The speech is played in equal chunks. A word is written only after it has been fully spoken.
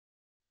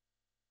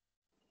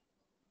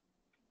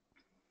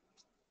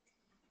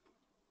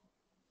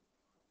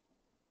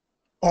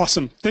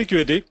Awesome. Thank you,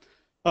 Eddie.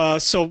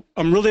 So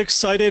I'm really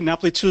excited, and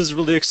Aptly2 is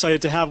really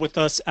excited to have with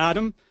us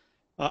Adam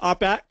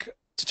Auerbach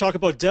to talk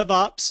about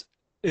DevOps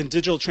and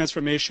digital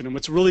transformation. And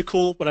what's really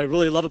cool, what I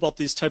really love about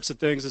these types of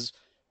things is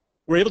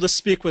we're able to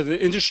speak with an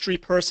industry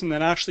person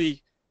that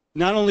actually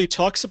not only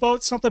talks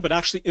about something, but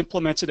actually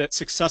implemented it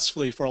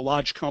successfully for a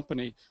large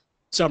company.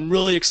 So I'm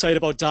really excited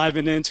about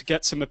diving in to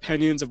get some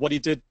opinions of what he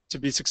did to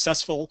be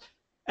successful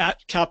at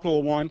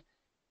Capital One.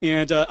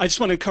 And I just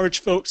want to encourage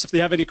folks, if they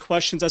have any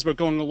questions as we're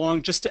going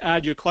along, just to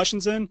add your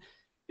questions in.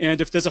 And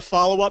if there's a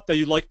follow-up that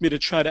you'd like me to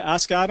try to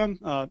ask Adam,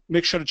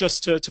 make sure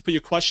to put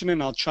your question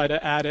in. I'll try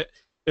to add it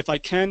if I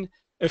can.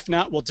 If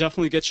not, we'll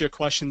definitely get your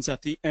questions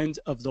at the end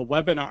of the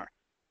webinar.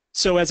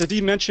 So as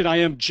Adi mentioned, I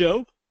am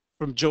Joe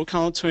from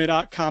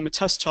joecolantonio.com and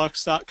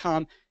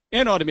testtalks.com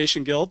and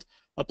Automation Guild,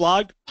 a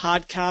blog,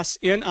 podcast,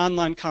 and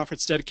online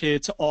conference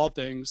dedicated to all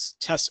things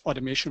test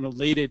automation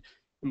related,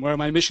 and where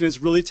my mission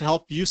is really to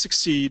help you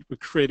succeed with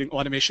creating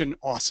automation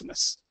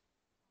awesomeness.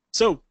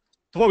 So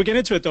before we get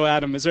into it though,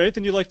 Adam, is there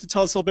anything you'd like to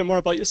tell us a little bit more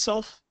about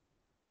yourself?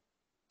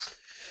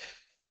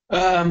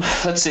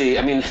 Let's see.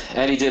 I mean,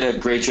 Eddie did a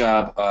great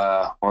job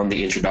on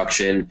the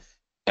introduction.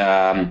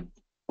 Well,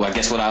 I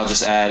guess what I'll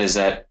just add is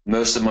that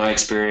most of my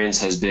experience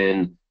has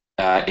been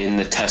in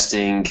the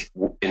testing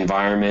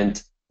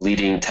environment,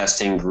 leading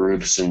testing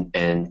groups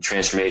and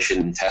transformation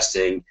and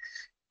testing.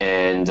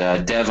 And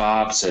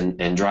DevOps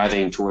and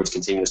driving towards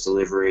continuous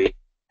delivery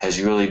has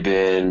really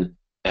been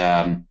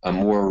a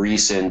more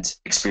recent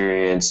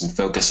experience and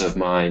focus of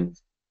mine.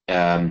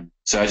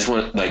 So I just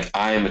want,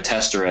 I am a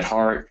tester at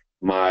heart.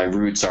 My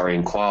roots are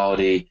in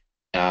quality.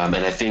 And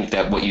I think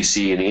that what you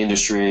see in the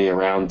industry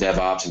around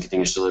DevOps and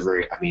continuous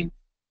delivery, I mean,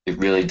 it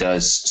really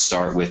does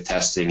start with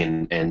testing,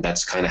 and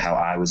that's kind of how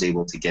I was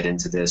able to get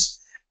into this.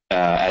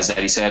 As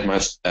Eddie said, my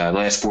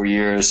last 4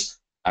 years,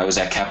 I was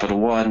at Capital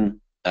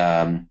One,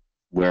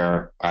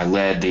 where I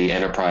led the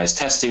enterprise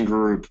testing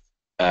group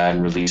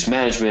and release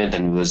management,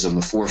 and was on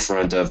the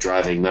forefront of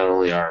driving not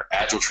only our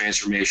agile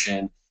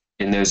transformation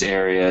in those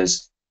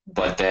areas,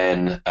 but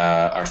then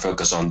our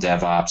focus on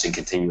DevOps and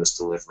continuous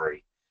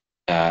delivery.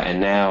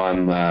 And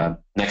now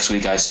next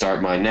week I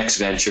start my next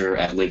venture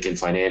at Lincoln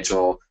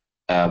Financial,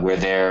 where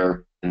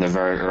they're in the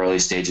very early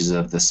stages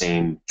of the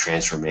same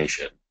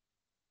transformation.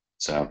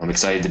 So I'm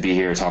excited to be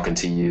here talking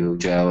to you,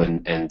 Joe,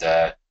 and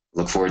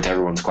look forward to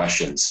everyone's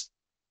questions.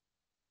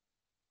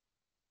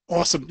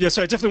 Awesome. Yeah,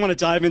 so I definitely want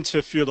to dive into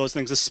a few of those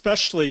things,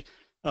 especially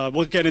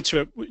we'll get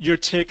into it, your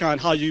take on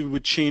how you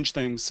would change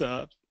things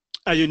at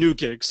your new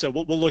gig. So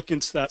we'll look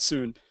into that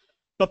soon.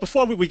 But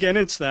before we get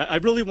into that, I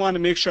really want to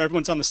make sure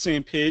everyone's on the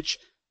same page.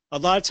 A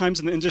lot of times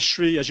in the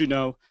industry, as you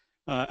know,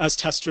 as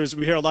testers,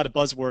 we hear a lot of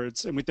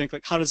buzzwords, and we think,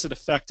 like, how does it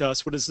affect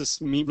us? What does this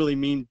really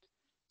mean?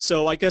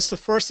 So I guess the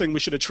first thing we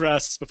should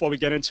address before we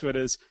get into it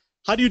is,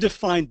 how do you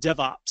define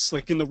DevOps,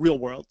 like in the real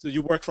world? Do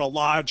you work for a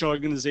large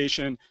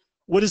organization?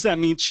 What does that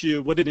mean to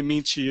you? What did it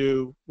mean to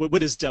you?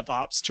 What is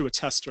DevOps to a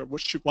tester?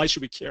 Why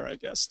should we care, I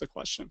guess, the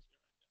question.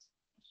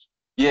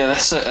 Yeah,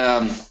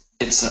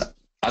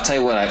 I'll tell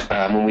you what,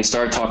 when we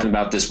started talking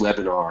about this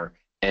webinar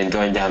and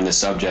going down this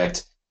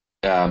subject,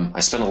 I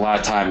spent a lot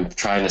of time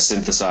trying to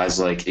synthesize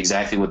like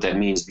exactly what that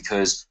means,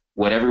 because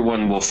what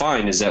everyone will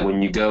find is that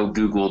when you go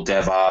Google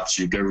DevOps,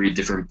 you go read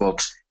different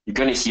books, you're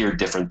going to hear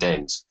different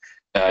things.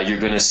 You're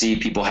going to see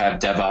people have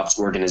DevOps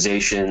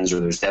organizations,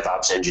 or there's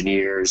DevOps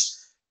engineers.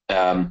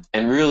 And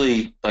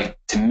really, like,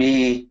 to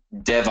me,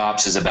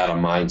 DevOps is about a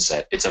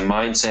mindset. It's a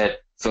mindset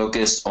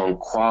focused on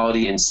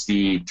quality and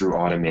speed through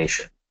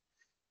automation.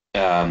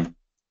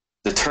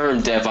 The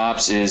term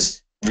DevOps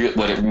is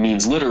what it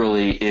means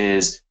literally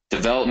is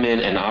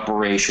development and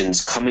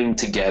operations coming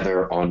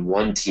together on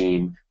one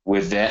team,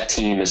 where that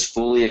team is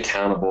fully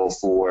accountable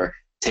for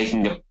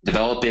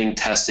developing,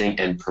 testing,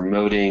 and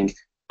promoting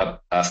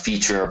a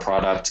feature, a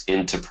product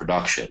into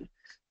production.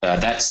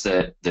 That's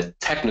the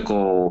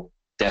technical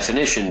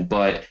definition,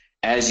 but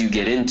as you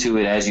get into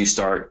it, as you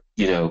start,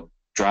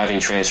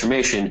 driving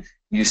transformation,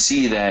 you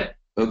see that,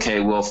 okay,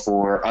 well,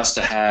 for us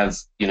to have,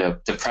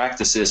 to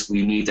practice this,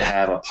 we need to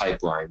have a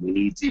pipeline. We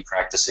need to be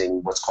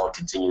practicing what's called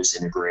continuous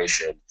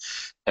integration.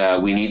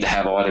 We need to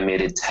have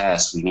automated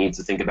tests. We need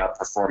to think about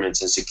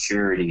performance and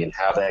security and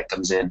how that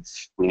comes in.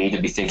 We need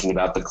to be thinking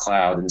about the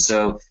cloud. And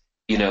so,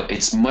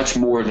 it's much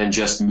more than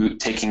just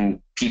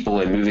taking people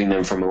and moving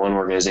them from one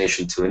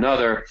organization to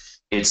another.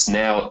 It's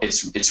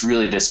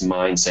really this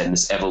mindset and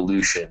this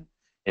evolution.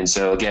 And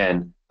so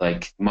again,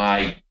 like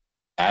my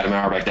Adam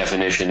Auerbach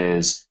definition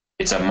is,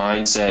 it's a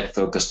mindset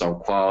focused on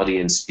quality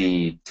and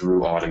speed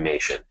through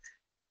automation.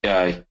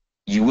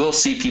 You will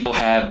see people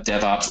have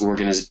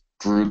DevOps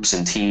groups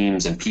and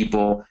teams and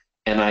people,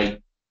 and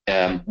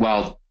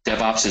while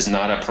DevOps is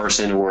not a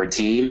person or a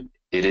team,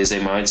 it is a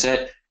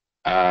mindset.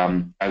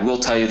 I will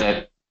tell you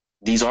that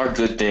these are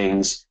good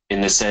things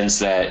in the sense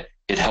that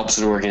it helps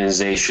an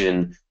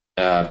organization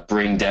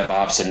bring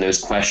DevOps and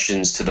those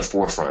questions to the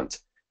forefront.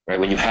 Right?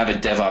 When you have a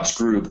DevOps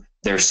group,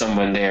 there's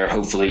someone there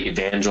hopefully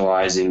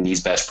evangelizing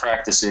these best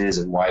practices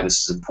and why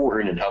this is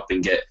important and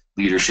helping get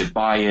leadership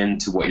buy-in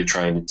to what you're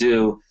trying to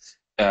do.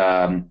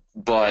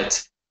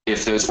 But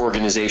if those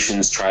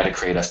organizations try to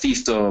create a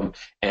fiefdom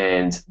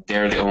and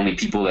they're the only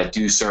people that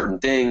do certain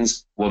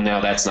things, well, now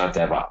that's not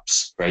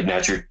DevOps, right? Now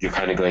you're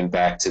kind of going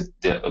back to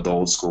the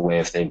old school way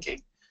of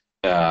thinking.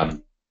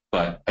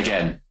 But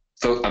again,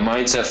 a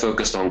mindset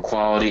focused on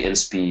quality and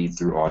speed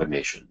through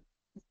automation.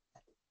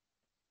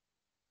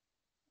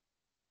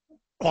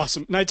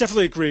 Awesome. And I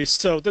definitely agree.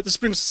 So this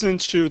brings us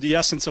into the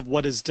essence of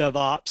what is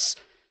DevOps.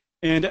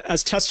 And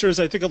as testers,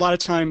 I think a lot of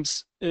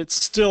times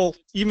it's still,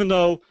 even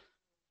though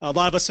a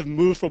lot of us have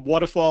moved from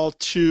waterfall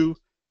to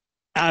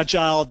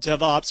agile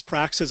DevOps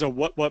practices, or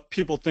what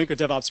people think of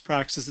DevOps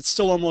practices, it's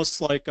still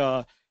almost like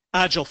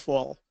agile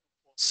fall.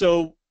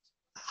 So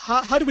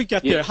how do we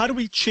get Yeah. there? How do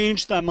we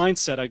change that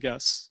mindset, I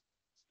guess?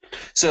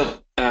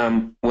 So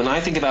when I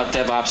think about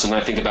DevOps and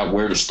I think about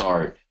where to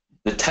start,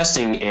 the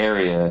testing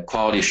area,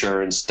 quality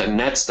assurance, then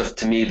that's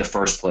to me the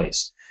first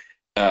place.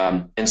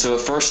 And so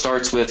it first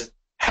starts with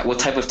what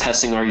type of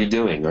testing are you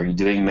doing? Are you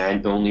doing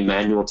only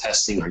manual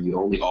testing? Are you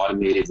only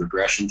automated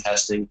regression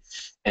testing?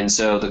 And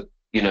so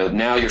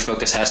now your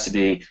focus has to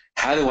be,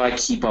 how do I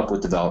keep up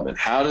with development?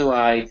 How do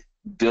I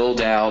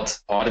build out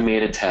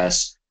automated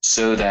tests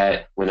so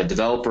that when a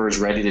developer is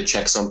ready to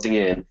check something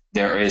in,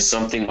 there is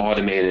something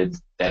automated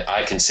that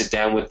I can sit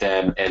down with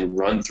them and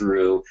run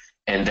through,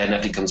 and then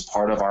that becomes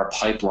part of our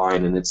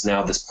pipeline, and it's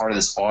now this part of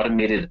this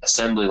automated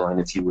assembly line,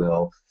 if you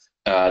will,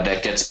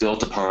 that gets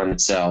built upon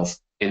itself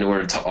in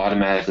order to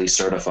automatically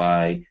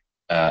certify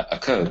a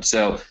code.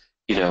 So,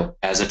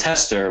 as a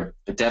tester,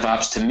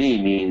 DevOps to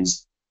me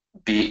means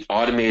be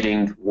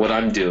automating what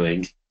I'm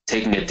doing,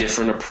 taking a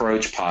different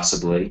approach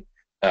possibly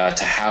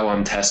to how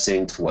I'm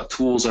testing, to what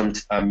tools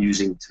I'm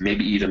using, to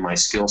maybe even my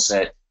skill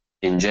set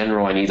in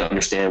general. I need to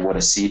understand what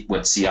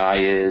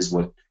CI is,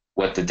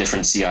 what the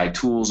different CI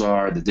tools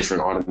are, the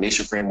different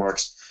automation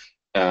frameworks.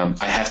 I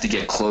have to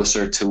get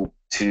closer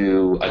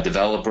to a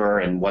developer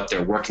and what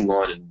they're working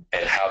on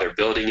and how they're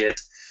building it.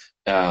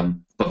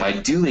 But by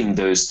doing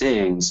those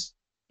things,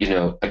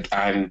 you'll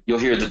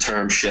hear the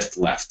term shift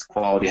left.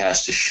 Quality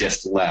has to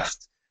shift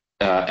left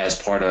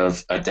as part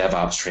of a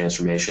DevOps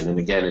transformation. And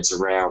again, it's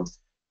around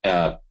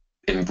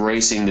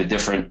embracing the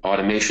different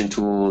automation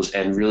tools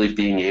and really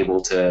being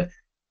able to,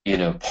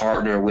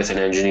 partner with an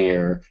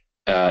engineer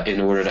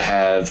in order to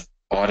have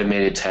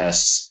automated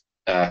tests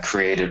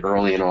created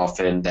early and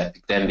often that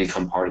then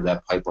become part of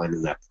that pipeline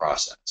in that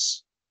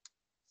process.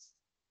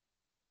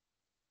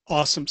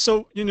 Awesome.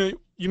 So,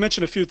 you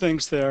mentioned a few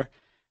things there.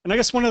 And I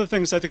guess one of the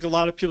things I think a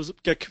lot of people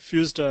get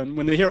confused on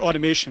when they hear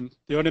automation,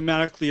 they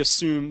automatically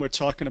assume we're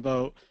talking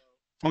about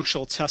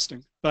functional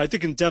testing. But I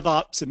think in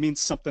DevOps, it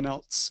means something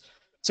else.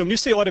 So when you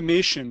say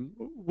automation,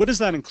 what does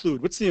that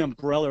include? What's the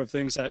umbrella of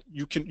things that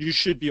you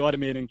should be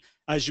automating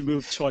as you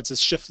move towards this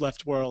shift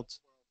left world?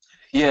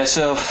 Yeah.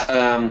 So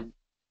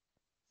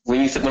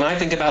when I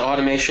think about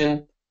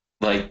automation,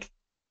 like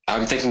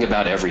I'm thinking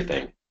about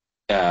everything.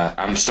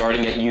 I'm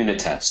starting at unit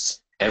tests.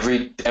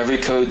 Every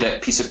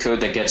piece of code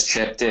that gets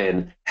checked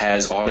in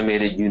has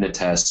automated unit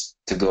tests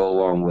to go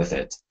along with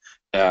it.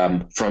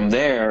 From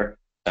there,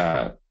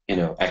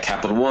 at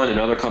Capital One and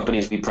other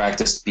companies, we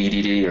practiced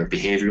BDD, or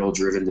behavioral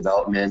driven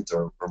development,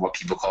 or what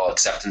people call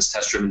acceptance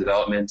test driven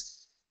development.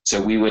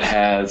 So we would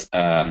have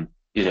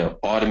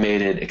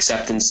automated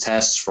acceptance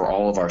tests for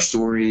all of our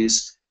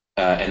stories,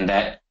 and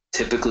that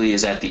typically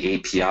is at the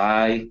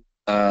API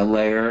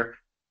layer,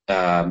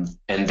 and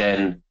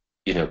then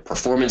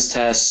performance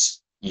tests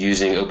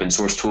using open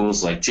source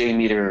tools like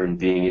JMeter and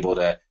being able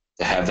to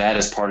have that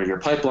as part of your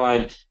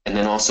pipeline, and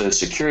then also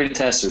security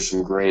tests. There's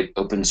some great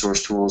open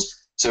source tools.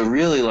 So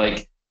really,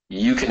 like,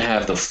 you can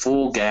have the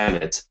full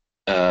gamut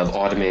of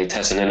automated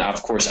tests, and then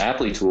of course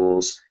Apply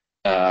tools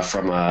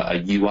from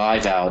a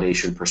UI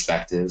validation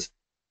perspective.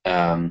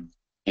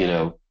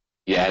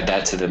 You add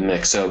that to the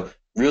mix. So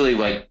really,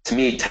 like, to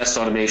me, test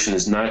automation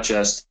is not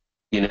just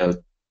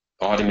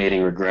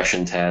automating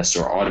regression tests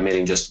or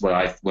automating just what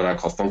I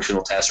call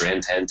functional tests or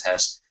end-to-end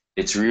tests.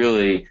 It's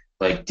really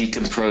like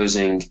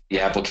decomposing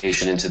the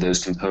application into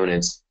those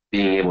components,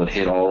 being able to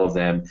hit all of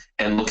them,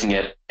 and looking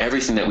at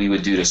everything that we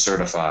would do to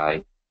certify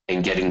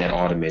and getting that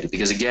automated.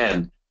 Because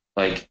again,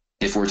 like,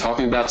 if we're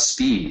talking about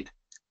speed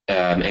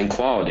and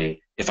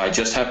quality, if I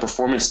just have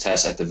performance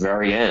tests at the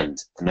very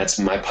end, and that's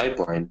my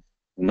pipeline,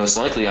 most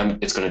likely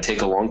it's going to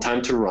take a long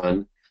time to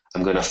run.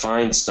 I'm going to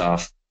find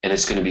stuff, and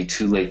it's going to be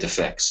too late to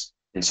fix.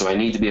 And so I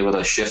need to be able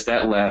to shift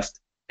that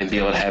left and be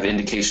able to have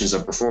indications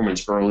of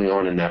performance early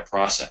on in that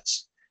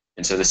process.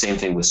 And so the same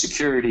thing with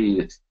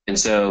security. And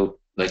so,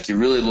 like, you're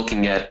really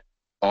looking at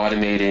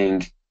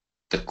automating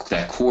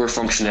that core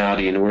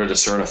functionality in order to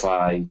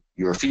certify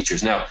your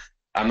features. Now,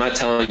 I'm not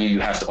telling you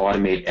have to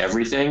automate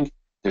everything.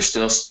 You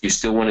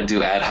still want to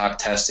do ad hoc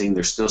testing.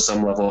 There's still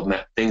some level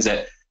of things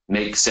that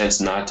make sense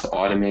not to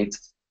automate.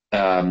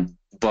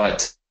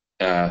 But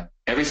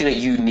everything that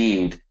you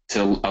need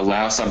to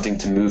allow something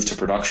to move to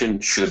production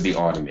should be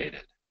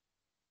automated.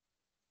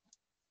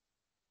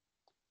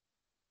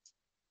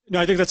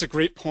 No, I think that's a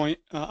great point.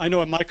 I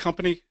know at my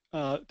company,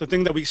 the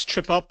thing that we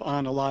trip up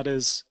on a lot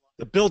is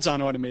the builds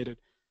aren't automated.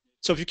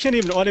 So if you can't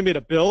even automate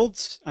a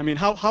build, I mean,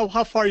 how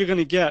far are you going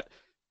to get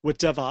with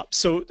DevOps?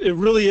 So it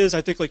really is,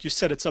 I think, like you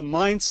said, it's a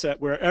mindset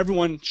where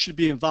everyone should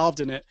be involved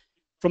in it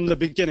from the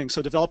beginning.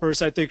 So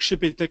developers, I think, should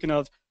be thinking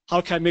of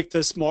how can I make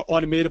this more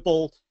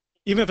automatable,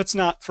 even if it's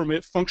not from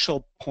a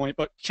functional point,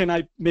 but can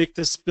I make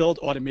this build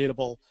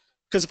automatable?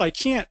 Because if I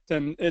can't,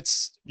 then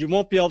you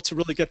won't be able to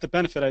really get the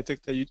benefit, I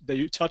think, that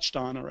you touched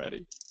on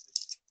already.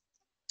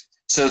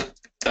 So,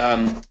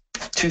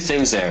 two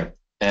things there.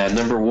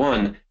 Number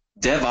one,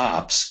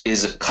 DevOps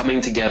is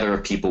coming together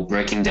of people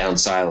breaking down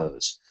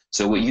silos.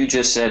 So what you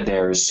just said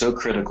there is so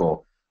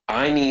critical.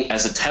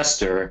 As a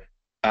tester,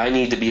 I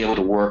need to be able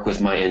to work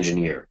with my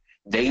engineer.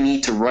 They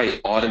need to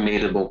write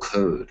automatable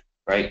code,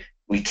 right?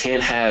 We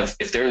can't have,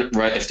 if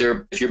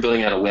you're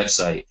building out a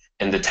website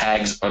and the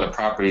tags or the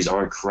properties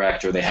aren't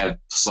correct or they have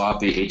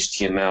sloppy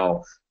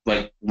HTML,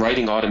 like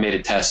writing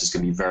automated tests is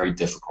going to be very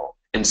difficult.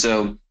 And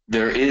so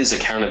there is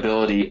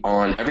accountability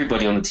on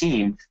everybody on the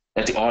team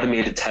that the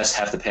automated tests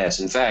have to pass.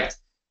 In fact,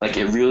 like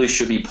it really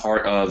should be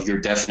part of your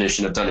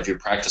definition of done. If you're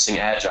practicing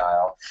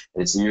Agile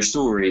and it's in your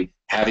story,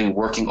 having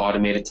working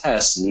automated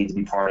tests need to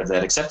be part of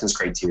that acceptance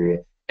criteria,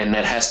 and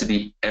that has to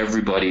be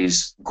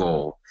everybody's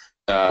goal.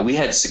 We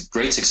had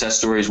great success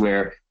stories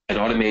where an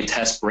automated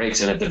test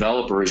breaks and a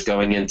developer is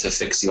going in to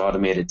fix the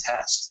automated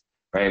test,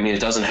 right? I mean, it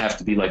doesn't have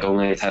to be like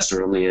only a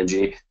tester, only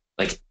NG.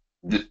 Like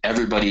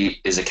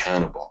everybody is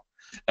accountable.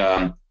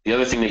 The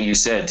other thing that you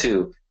said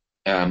too,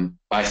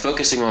 by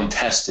focusing on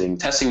testing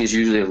is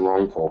usually a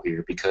long pole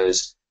here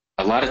because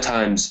a lot of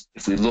times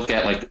if we look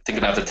at think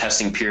about the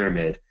testing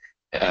pyramid,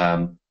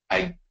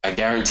 I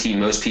guarantee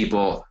most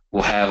people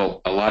will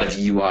have a lot of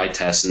UI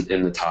tests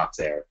in the top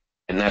there,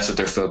 and that's what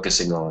they're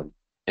focusing on.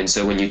 And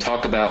so when you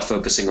talk about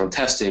focusing on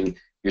testing,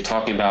 you're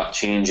talking about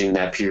changing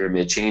that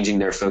pyramid, changing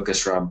their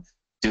focus from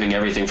doing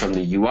everything from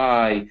the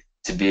UI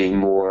to being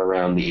more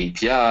around the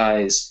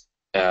APIs,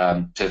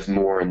 to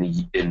more in the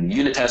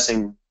unit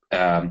testing.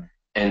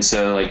 And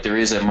so like there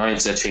is a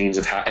mindset change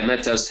of how, and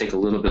that does take a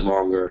little bit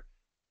longer,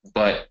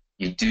 but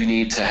you do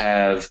need to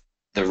have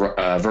the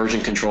version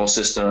control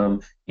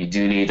system. You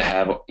do need to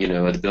have,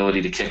 the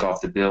ability to kick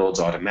off the builds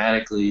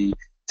automatically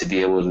to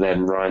be able to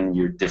then run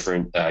your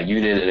different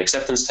unit and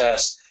acceptance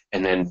tests,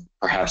 and then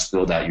perhaps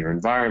build out your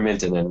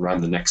environment and then run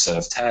the next set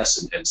of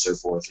tests and so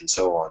forth and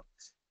so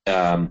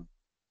on.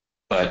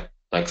 But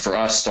like for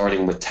us,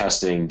 starting with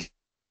testing,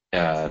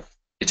 it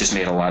just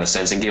made a lot of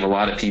sense and gave a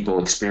lot of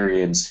people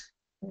experience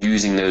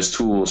using those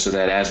tools so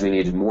that as we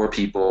needed more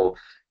people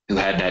who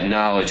had that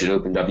knowledge, it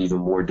opened up even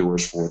more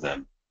doors for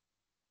them.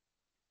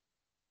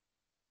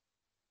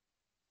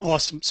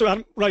 Awesome.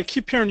 So what I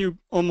keep hearing you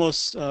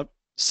almost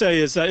say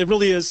is that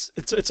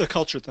it's a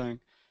culture thing.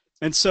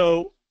 And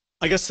so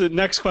I guess the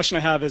next question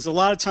I have is a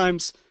lot of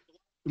times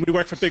when we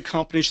work for big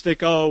companies, you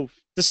think, oh,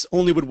 this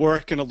only would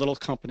work in a little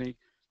company.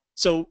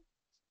 So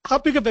how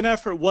big of an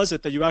effort was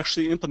it that you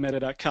actually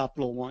implemented at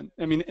Capital One?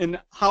 I mean, and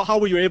how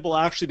were you able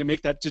actually to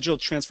make that digital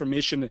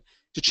transformation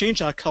to change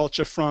that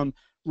culture from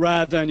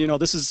rather than,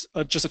 this is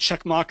just a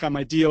check mark on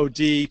my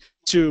DOD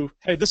to,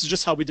 hey, this is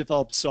just how we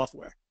develop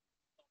software?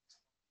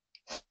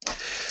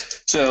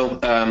 So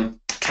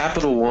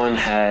Capital One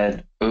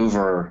had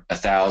over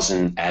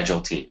 1,000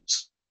 Agile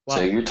teams. Wow.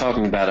 So you're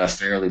talking about a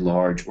fairly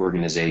large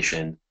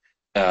organization.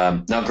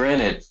 Now,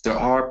 granted, there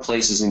are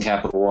places in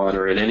Capital One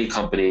or in any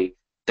company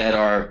that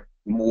are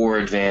more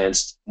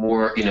advanced,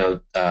 more,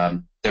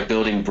 they're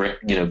building,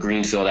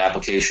 greenfield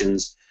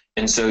applications.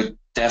 And so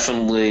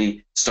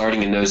definitely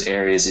starting in those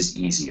areas is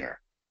easier,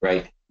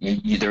 right?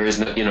 There is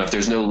no, if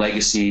there's no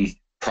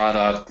legacy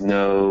product,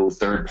 no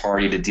third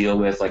party to deal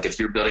with, like if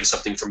you're building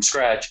something from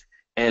scratch,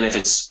 and if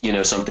it's,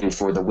 something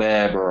for the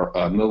web or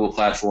a mobile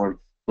platform,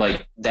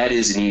 like that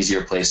is an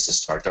easier place to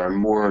start. There are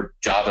more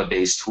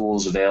Java-based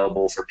tools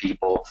available for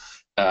people.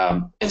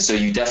 And so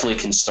you definitely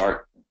can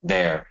start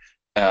there.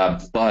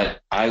 But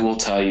I will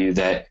tell you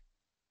that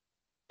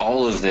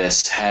all of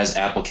this has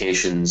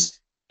applications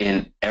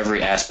in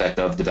every aspect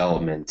of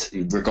development,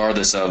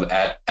 regardless of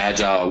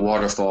Agile,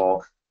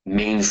 Waterfall,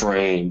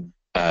 mainframe,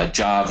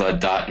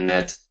 Java,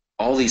 .NET.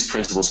 All these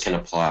principles can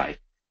apply.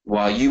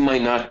 While you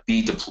might not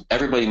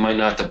everybody might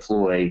not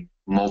deploy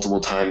multiple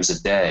times a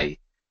day,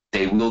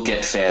 they will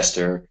get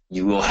faster,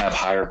 you will have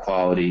higher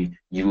quality,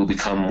 you will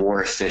become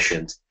more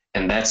efficient,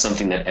 and that's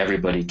something that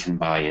everybody can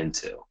buy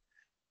into.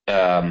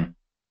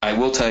 I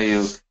will tell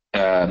you,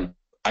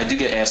 I do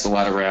get asked a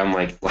lot around,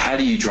 like, well, how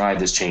do you drive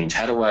this change?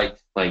 How do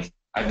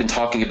I've been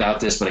talking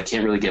about this, but I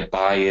can't really get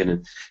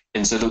buy-in.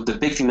 And so the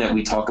big thing that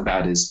we talk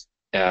about is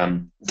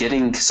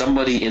getting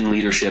somebody in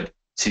leadership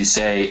to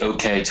say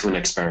okay to an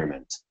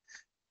experiment.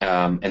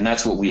 And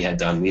that's what we had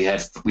done.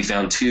 We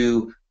found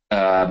two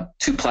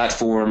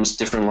platforms,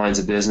 different lines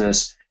of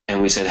business,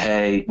 and we said,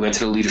 hey, went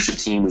to the leadership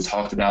team, we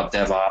talked about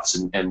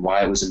DevOps and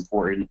why it was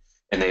important,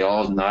 and they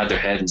all nodded their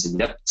head and said,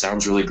 yep,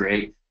 sounds really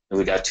great. And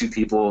we got two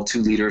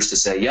leaders to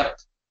say, yep,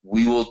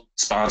 we will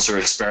sponsor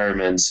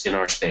experiments in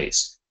our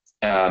space.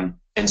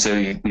 And so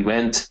we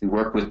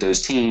worked with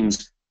those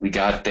teams, we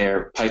got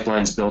their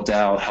pipelines built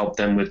out, helped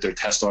them with their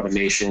test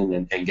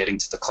automation and getting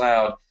to the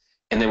cloud.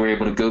 and then we're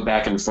able to go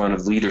back in front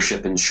of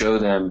leadership and show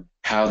them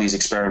how these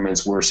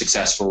experiments were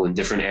successful in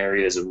different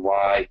areas and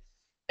why,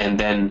 and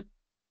then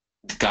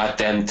got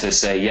them to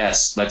say,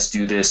 yes, let's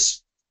do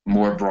this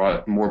more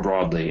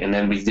broadly. And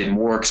then we did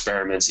more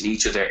experiments in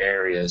each of their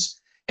areas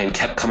and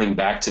kept coming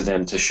back to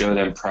them to show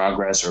them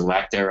progress or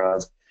lack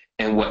thereof.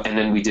 And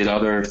then we did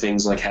other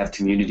things like have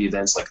community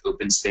events like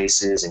open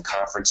spaces and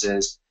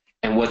conferences.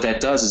 And what that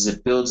does is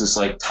it builds this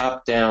like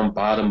top down,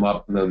 bottom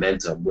up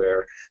momentum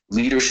where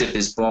leadership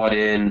is bought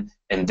in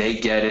and they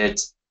get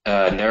it,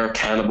 and they're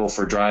accountable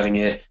for driving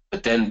it.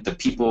 But then the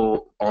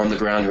people on the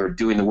ground who are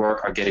doing the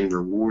work are getting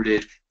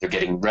rewarded. They're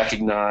getting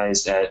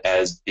recognized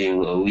as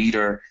being a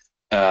leader.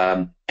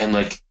 And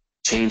like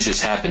change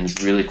just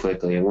happens really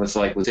quickly. And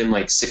within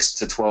like 6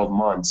 to 12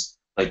 months,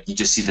 like you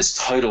just see this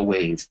tidal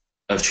wave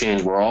of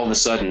change where all of a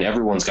sudden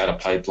everyone's got a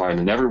pipeline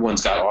and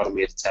everyone's got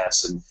automated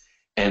tests.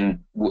 And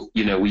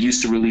you know, we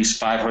used to release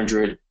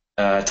 500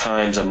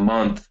 times a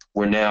month.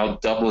 We're now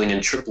doubling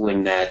and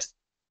tripling that,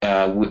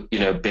 you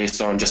know,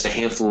 based on just a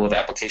handful of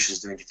applications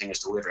doing continuous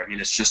delivery. I mean,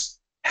 it's just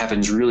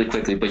happens really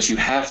quickly, but you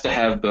have to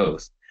have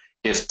both.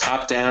 If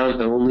top down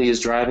only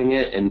is driving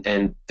it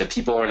and the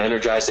people aren't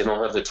energized, they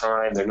don't have the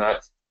time, they're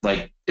not,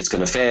 like, it's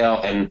going to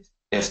fail. And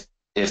if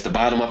the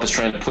bottom up is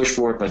trying to push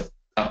for it, but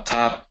up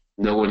top,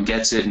 no one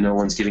gets it, no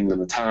one's giving them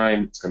the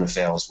time, it's going to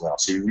fail as well.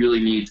 So you really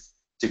need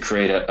to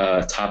create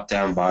a top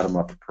down, bottom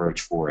up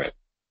approach for it.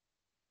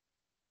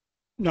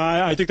 No,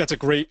 I think that's a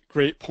great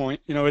point.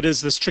 You know, it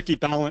is this tricky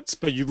balance,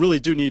 but you really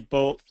do need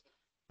both.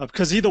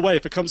 Because either way,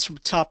 if it comes from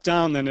top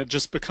down, then it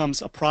just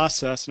becomes a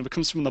process. And if it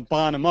comes from the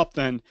bottom up,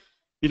 then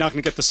you're not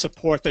going to get the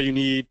support that you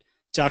need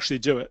to actually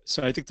do it.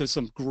 So I think there's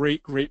some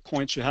great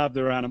points you have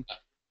there, Adam.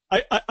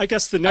 I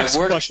guess the next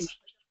question.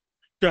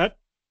 Go ahead.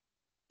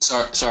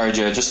 Sorry,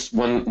 Joe. Just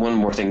one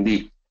more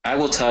thing. I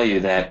will tell you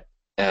that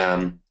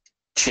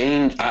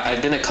change.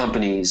 I've been at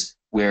companies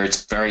where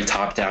it's very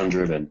top down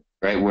driven,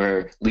 right?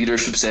 Where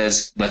leadership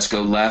says, "Let's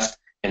go left,"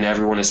 and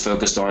everyone is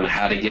focused on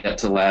how to get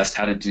to left,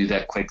 how to do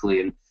that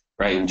quickly,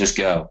 and just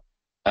go.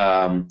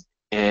 But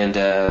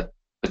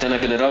then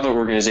I've been at other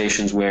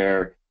organizations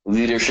where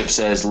leadership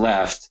says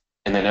left,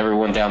 and then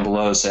everyone down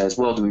below says,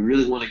 well, do we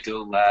really want to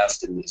go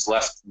left? And is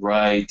left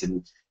right?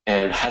 And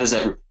how does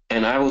that?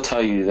 And I will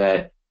tell you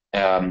that.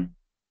 And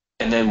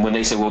then when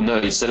they say, well, no,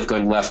 instead of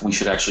going left, we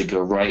should actually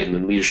go right, and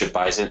then leadership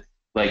buys it.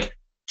 Like,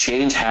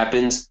 change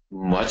happens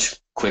much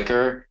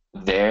quicker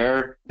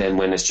there than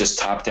when it's just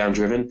top down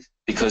driven,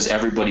 because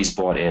everybody's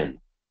bought in.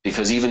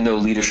 Because even though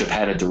leadership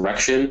had a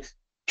direction,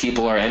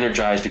 people are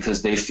energized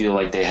because they feel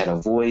like they had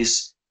a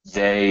voice.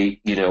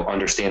 They, you know,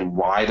 understand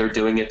why they're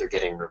doing it. They're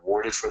getting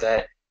rewarded for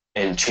that.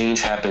 And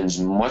change happens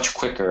much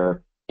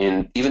quicker.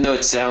 Even though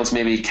it sounds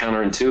maybe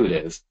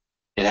counterintuitive,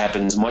 it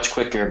happens much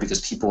quicker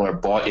because people are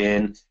bought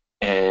in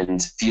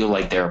and feel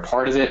like they're a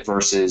part of it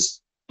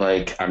versus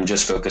like, I'm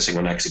just focusing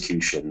on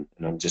execution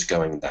and I'm just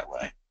going that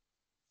way.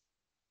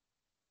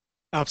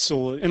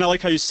 Absolutely. And I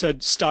like how you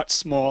said start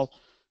small.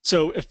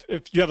 So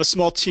if you have a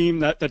small team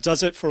that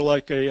does it for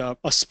like a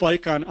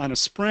spike on a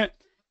sprint,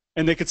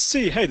 and they could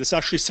see, hey, this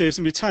actually saves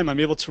me time. I'm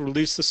able to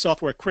release the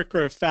software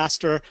quicker,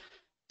 faster.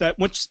 That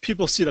once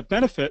people see the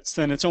benefits,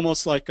 then it's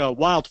almost like a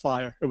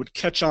wildfire. It would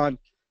catch on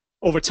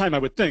over time, I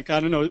would think. I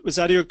don't know. Was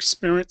that your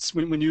experience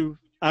when you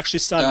actually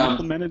started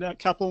implementing at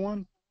Capital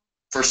One?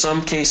 For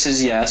some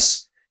cases,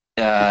 yes.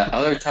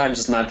 Other times,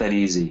 it's not that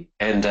easy.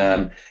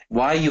 And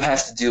why you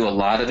have to do a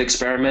lot of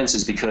experiments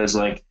is because,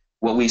 like,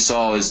 what we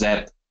saw is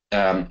that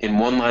in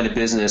one line of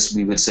business,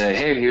 we would say,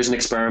 hey, here's an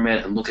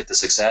experiment and look at the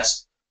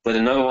success. But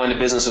another line of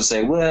business would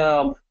say,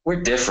 well,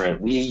 we're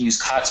different. We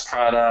use COTS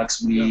products.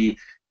 You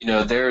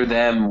know, they're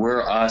them,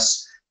 we're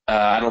us.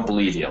 I don't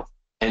believe you.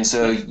 And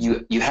so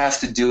you have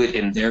to do it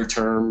in their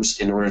terms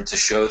in order to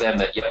show them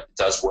that, yeah, it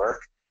does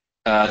work.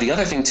 The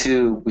other thing,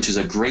 too, which is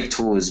a great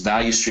tool, is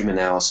value stream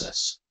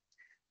analysis.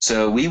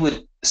 So we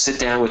would sit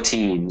down with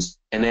teams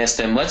and ask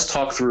them, let's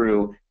talk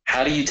through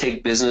how do you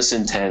take business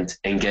intent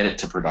and get it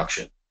to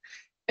production?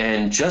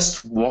 And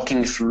just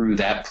walking through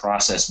that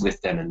process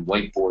with them and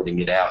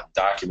whiteboarding it out, and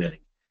documenting,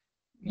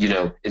 you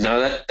know, now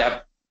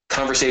that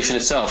conversation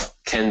itself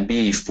can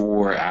be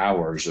 4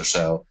 hours or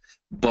so.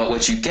 But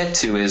what you get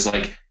to is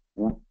like,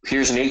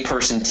 here's an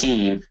 8-person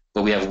team,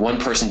 but we have 1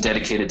 person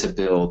dedicated to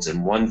builds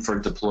and 1 for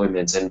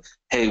deployments. And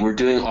hey, we're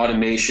doing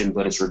automation,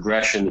 but it's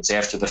regression, it's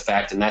after the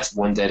fact, and that's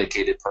 1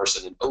 dedicated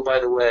person. And oh, by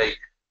the way,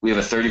 we have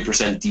a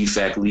 30%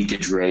 defect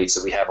leakage rate,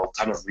 so we have a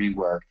ton of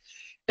rework.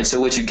 And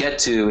so what you get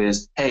to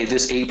is, hey,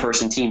 this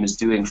 8-person team is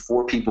doing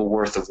 4 people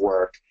worth of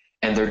work,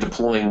 and they're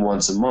deploying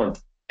once a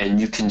month.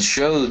 And you can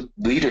show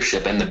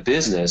leadership and the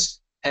business,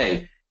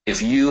 hey,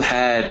 if you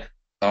had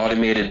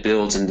automated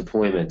builds and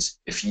deployments,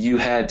 if you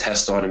had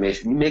test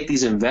automation, you make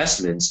these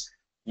investments,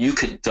 you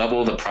could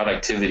double the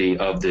productivity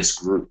of this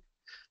group.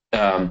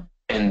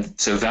 And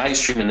so value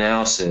stream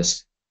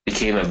analysis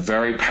became a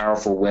very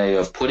powerful way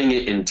of putting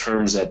it in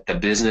terms that the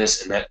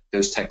business and that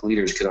those tech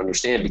leaders could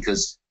understand,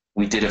 because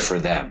we did it for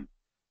them.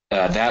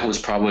 That was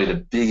probably the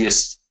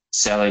biggest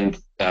selling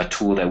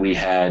tool that we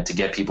had to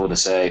get people to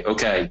say,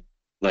 okay,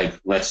 like,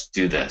 let's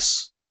do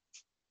this.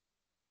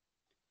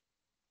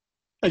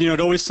 And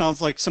it always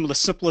sounds like some of the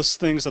simplest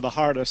things are the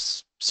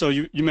hardest. So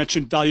you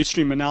mentioned value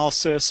stream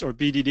analysis or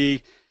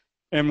BDD.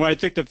 And where I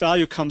think the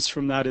value comes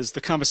from that is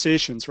the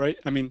conversations, right?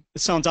 I mean,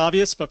 it sounds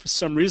obvious, but for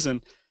some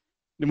reason,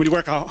 when you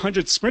work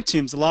 100 sprint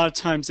teams, a lot of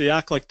times they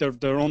act like they're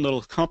their own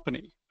little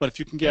company. But if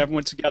you can get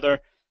everyone together,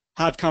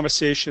 have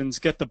conversations,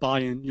 get the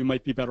buy-in, you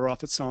might be better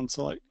off, it sounds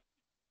like.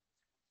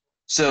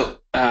 So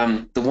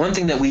the one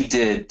thing that we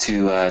did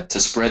to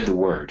spread the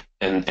word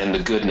and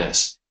the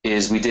goodness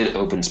is we did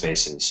open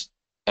spaces.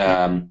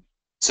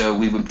 So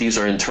these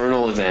are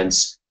internal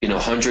events,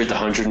 100 to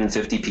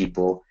 150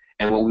 people.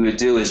 And what we would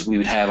do is we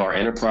would have our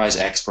enterprise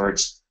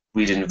experts.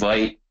 We'd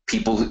invite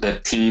people, the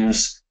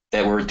teams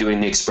that were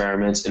doing the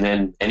experiments, and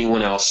then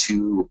anyone else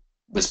who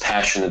was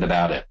passionate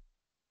about it.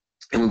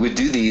 And we would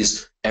do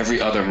these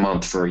every other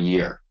month for a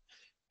year.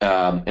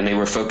 And they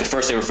were focused.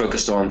 First, they were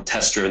focused on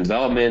test-driven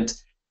development.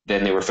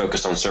 Then they were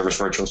focused on service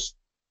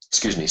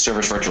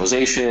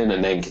virtualization,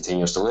 and then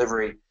continuous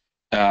delivery.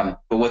 But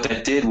what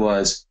that did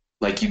was,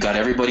 like, you got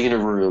everybody in a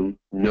room,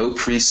 no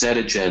preset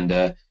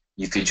agenda.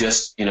 You could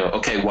just,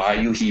 okay, why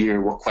are you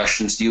here? What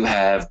questions do you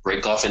have?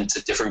 Break off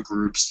into different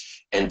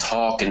groups and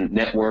talk and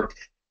network.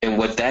 And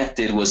what that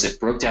did was it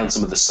broke down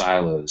some of the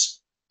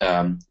silos.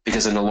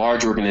 Because in a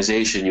large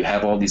organization, you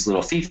have all these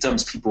little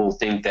fiefdoms. People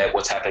think that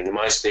what's happening in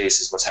my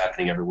space is what's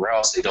happening everywhere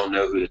else. They don't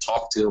know who to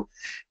talk to.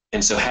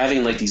 And so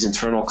having like these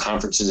internal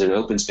conferences and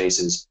open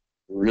spaces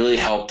really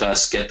helped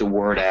us get the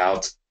word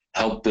out,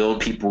 help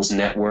build people's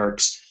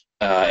networks,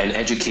 and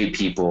educate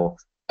people.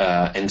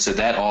 And so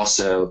that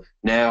also,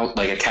 now,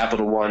 like at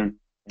Capital One,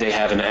 they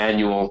have an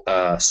annual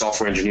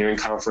software engineering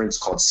conference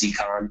called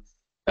CCon.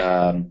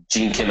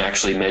 Gene Kim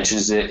actually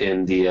mentions it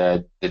in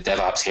the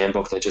DevOps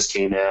handbook that just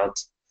came out.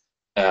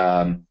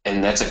 And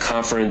that's a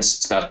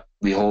conference.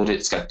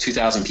 It's got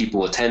 2,000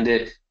 people attend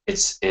it.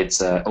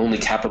 It's only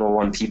Capital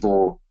One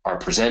people are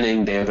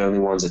presenting. They're the only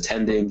ones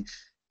attending.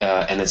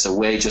 And it's a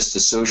way just to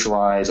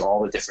socialize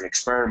all the different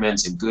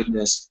experiments and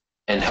goodness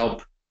and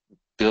help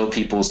build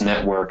people's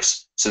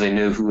networks so they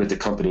know who at the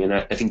company. And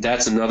I think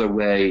that's another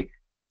way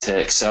to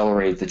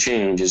accelerate the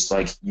change is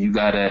like you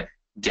got to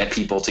get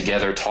people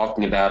together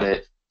talking about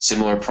it,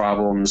 similar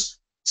problems,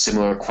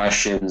 similar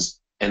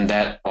questions, and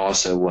that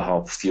also will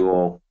help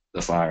fuel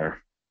the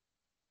fire.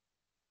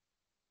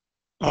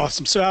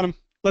 Awesome. So Adam,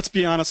 let's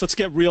be honest. Let's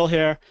get real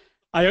here.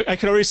 I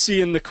can already see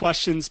in the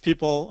questions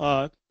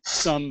people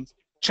some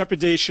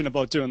trepidation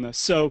about doing this.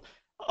 So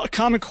a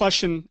common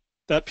question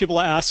that people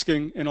are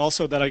asking, and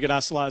also that I get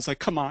asked a lot, is like,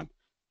 come on.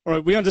 All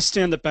right, we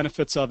understand the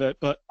benefits of it,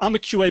 but I'm a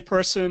QA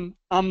person.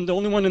 I'm the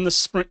only one in the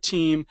sprint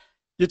team.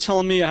 You're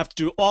telling me I have to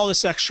do all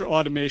this extra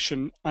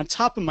automation on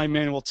top of my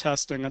manual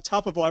testing, on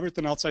top of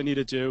everything else I need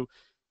to do.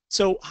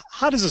 So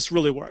how does this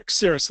really work?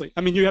 Seriously.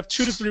 I mean, you have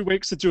 2 to 3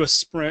 weeks to do a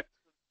sprint.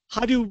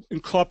 How do you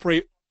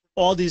incorporate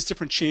all these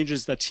different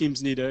changes that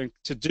teams need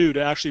to do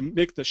to actually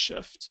make the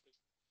shift?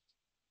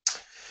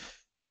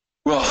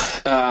 Well,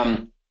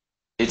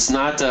 it's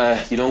not,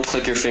 you don't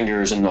click your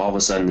fingers and all of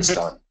a sudden it's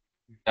done.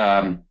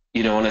 On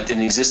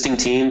an existing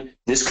team,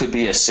 this could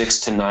be a 6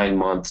 to 9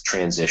 month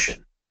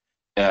transition.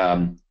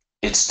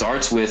 It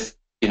starts with,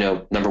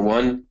 number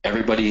one,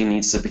 everybody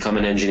needs to become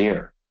an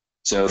engineer.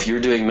 So if you're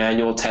doing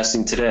manual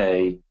testing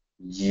today,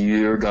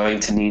 you're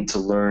going to need to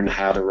learn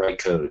how to write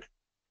code.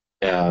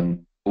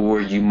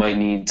 Or you might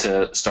need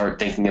to start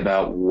thinking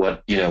about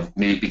what,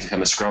 maybe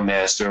become a scrum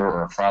master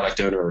or a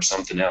product owner or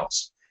something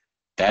else.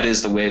 That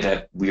is the way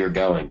that we are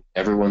going.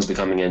 Everyone's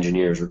becoming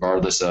engineers,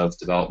 regardless of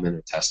development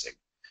or testing.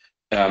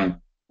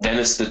 Then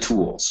it's the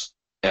tools.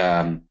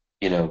 There's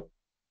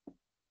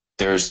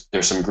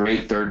some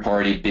great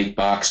third-party big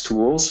box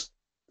tools.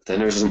 Then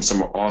there's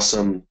some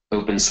awesome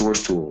open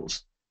source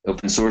tools.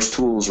 Open source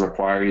tools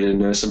require you to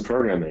know some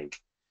programming.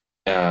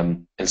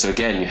 And so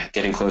again, you're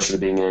getting closer to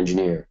being an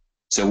engineer.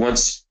 So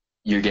once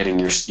you're getting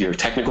your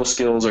technical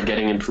skills are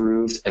getting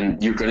improved,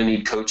 and you're going to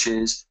need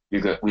coaches. We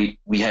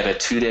had a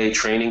 2-day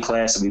training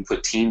class that we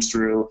put teams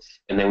through,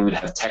 and then we would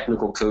have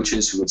technical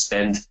coaches who would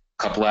spend a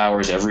couple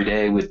hours every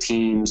day with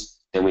teams.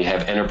 Then we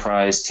have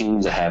enterprise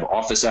teams that have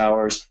office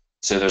hours.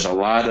 So there's a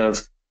lot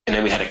of, and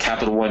then we had a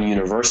Capital One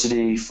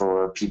University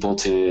for people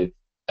to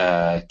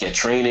get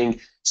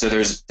training. So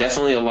there's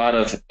definitely a lot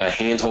of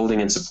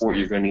hand-holding and support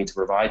you're going to need to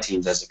provide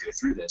teams as they go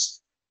through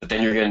this. But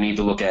then you're going to need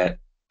to look at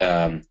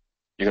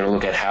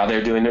how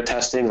they're doing their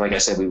testing. Like I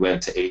said, we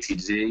went to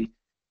ATD,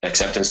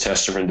 acceptance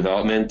test-driven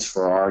development,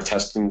 for our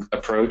testing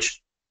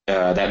approach.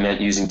 That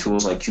meant using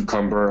tools like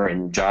Cucumber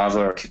and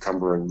Java, or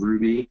Cucumber and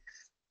Ruby.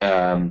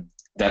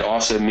 That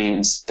also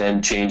means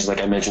then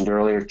like I mentioned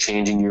earlier,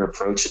 changing your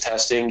approach to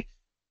testing.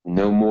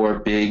 No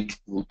more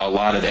a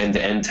lot of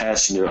end-to-end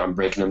tests. I'm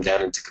breaking them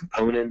down into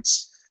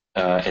components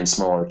and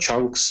smaller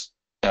chunks,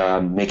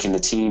 making the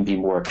team be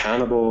more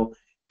accountable.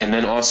 And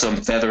then also I'm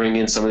feathering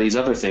in some of these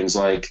other things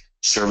like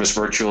service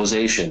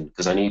virtualization,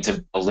 because I need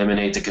to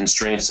eliminate the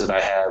constraints that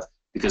I have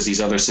because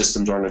these other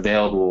systems aren't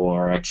available,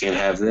 or I can't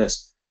have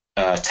this.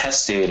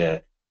 Test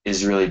data,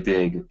 is really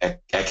big.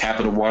 At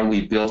Capital One,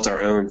 we built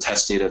our own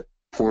test data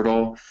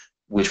portal,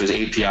 which was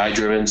API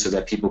driven, so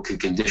that people could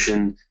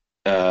condition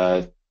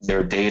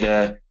their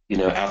data,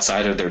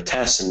 outside of their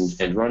tests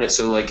and run it.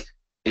 So like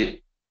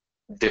it,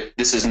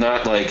 this is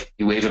not like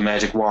you wave a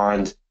magic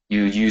wand,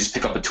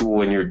 pick up a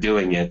tool and you're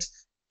doing it.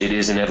 It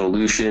is an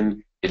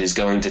evolution. It is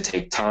going to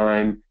take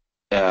time,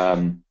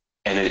 and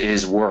it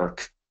is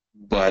work.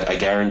 But I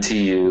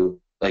guarantee you,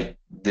 like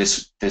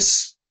this,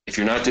 if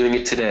you're not doing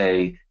it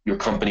today, your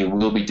company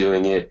will be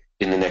doing it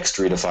in the next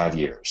 3 to 5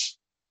 years.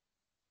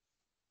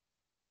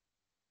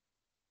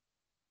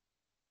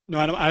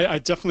 No, I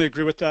definitely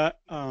agree with that.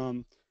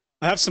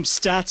 I have some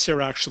stats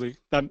here actually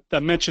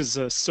that mentions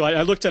this. So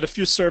I looked at a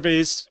few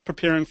surveys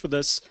preparing for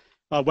this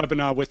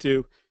webinar with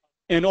you,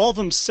 and all of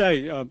them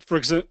say,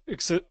 for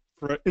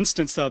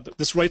instance,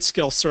 this Right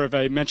Scale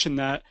survey mentioned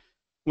that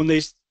when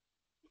they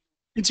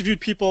interviewed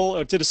people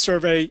or did a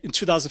survey in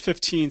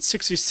 2015,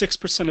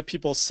 66% of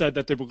people said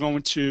that they were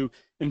going to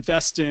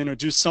invest in or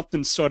do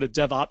something sort of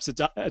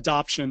DevOps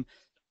adoption.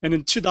 And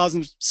in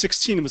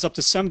 2016, it was up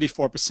to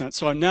 74%.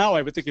 So now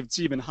I would think it's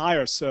even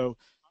higher. So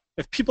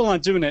if people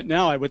aren't doing it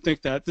now, I would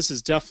think that this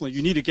is definitely,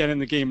 you need to get in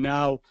the game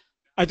now.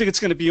 I think it's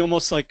going to be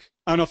almost like,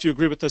 I don't know if you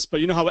agree with this, but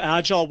you know how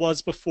Agile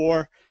was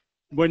before,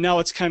 where now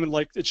it's kind of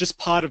like, it's just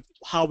part of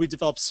how we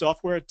develop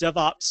software.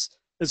 DevOps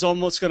is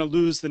almost going to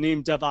lose the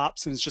name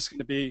DevOps, and it's just going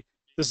to be,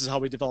 this is how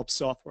we develop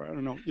software. I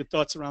don't know, your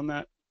thoughts around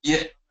that?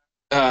 Yeah,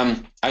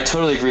 I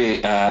totally agree.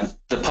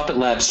 The Puppet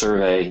Lab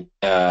survey,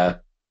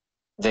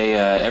 they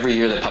every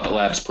year that Puppet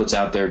Labs puts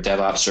out their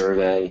DevOps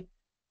survey,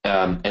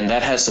 and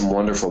that has some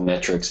wonderful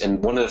metrics.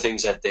 And one of the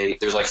things that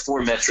there's like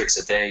 4 metrics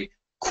that they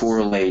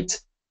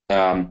correlate.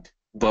 But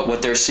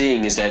what they're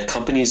seeing is that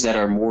companies that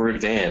are more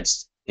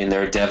advanced in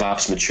their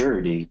DevOps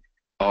maturity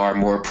are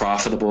more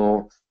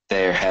profitable.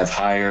 They have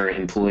higher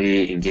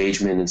employee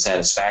engagement and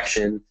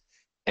satisfaction.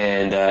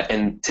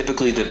 And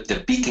typically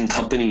the beacon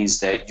companies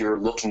that you're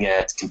looking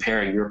at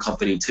comparing your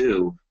company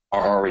to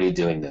are already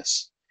doing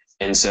this.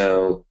 And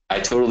so I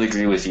totally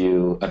agree with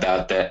you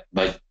about that.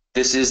 Like,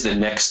 this is the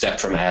next step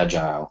from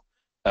Agile.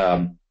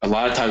 A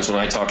lot of times when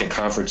I talk at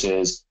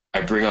conferences,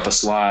 I bring up a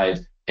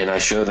slide and I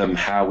show them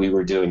how we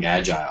were doing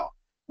Agile,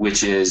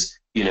 which is,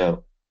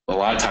 a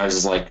lot of times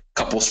it's like a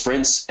couple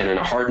sprints and then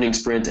a hardening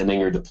sprint and then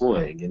you're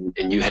deploying.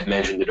 And you had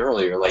mentioned it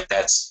earlier, like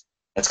that's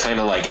kind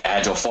of like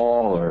Agile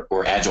fall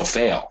or Agile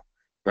fail,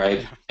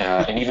 right?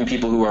 And even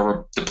people who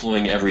are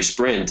deploying every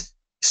sprint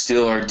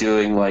still are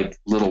doing like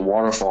little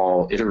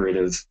waterfall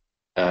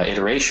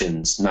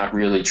iterations, not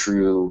really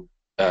true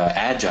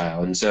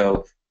Agile. And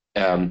so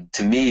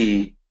to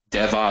me,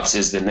 DevOps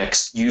is the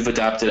next, you've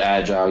adopted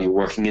Agile, you're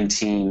working in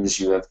teams,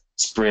 you have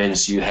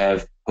sprints,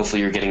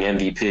 hopefully you're getting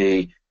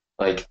MVP.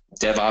 Like,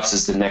 DevOps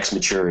is the next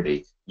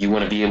maturity. You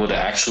want to be able to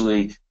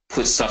actually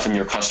put stuff in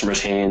your customers'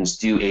 hands,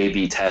 do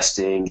A/B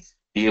testing,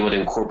 be able to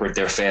incorporate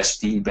their fast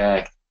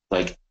feedback.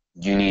 Like,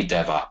 you need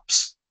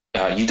DevOps.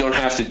 You don't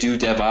have to do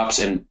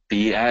DevOps and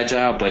be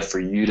Agile, but for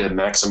you to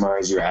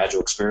maximize your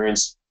Agile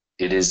experience,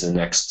 it is the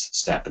next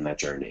step in that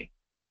journey.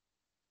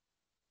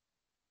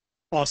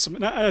 Awesome.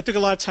 And I think a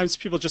lot of times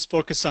people just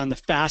focus on the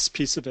fast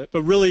piece of it,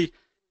 but really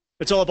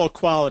it's all about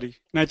quality.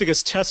 And I think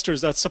as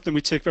testers, that's something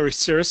we take very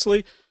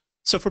seriously.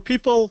 So for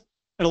people,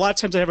 and a lot of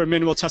times I have a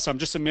manual tester, I'm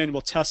just a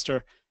manual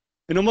tester.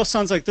 It almost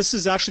sounds like this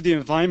is actually the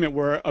environment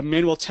where a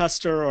manual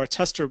tester or a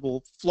tester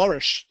will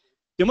flourish.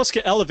 They almost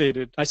get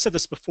elevated. I said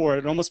this before,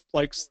 it almost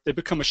like they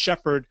become a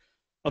shepherd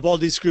of all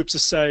these groups to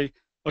say,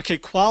 okay,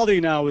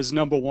 quality now is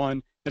number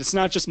one, and it's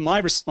not just my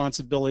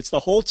responsibility, it's the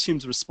whole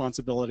team's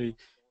responsibility.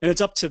 And it's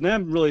up to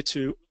them really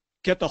to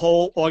get the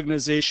whole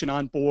organization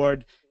on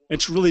board and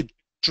to really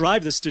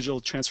drive this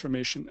digital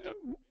transformation.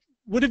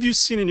 What have you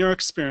seen in your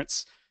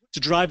experience to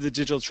drive the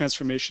digital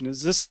transformation?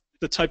 Is this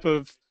the type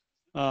of,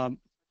 how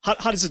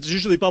does it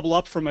usually bubble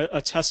up from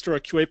a tester or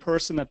a QA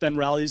person that then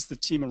rallies the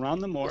team around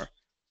them, or?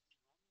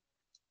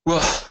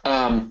 Well,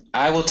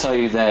 I will tell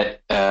you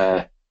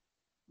that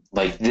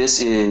like,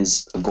 this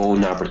is a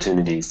golden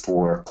opportunity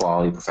for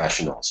quality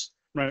professionals.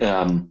 Right.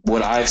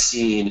 What I've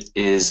seen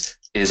is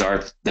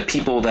the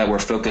people that were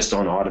focused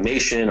on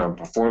automation, on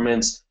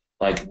performance,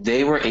 like,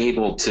 they were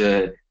able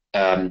to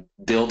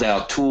build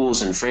out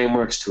tools and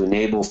frameworks to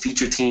enable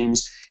feature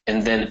teams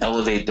and then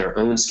elevate their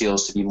own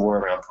skills to be more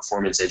around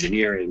performance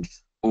engineering,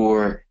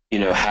 or,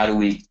 how do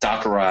we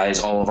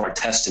Dockerize all of our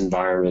test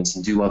environments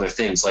and do other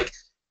things? Like,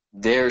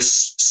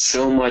 there's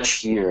so much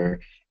here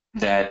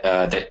that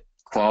that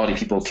quality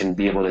people can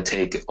be able to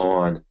take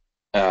on.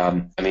 I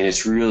mean,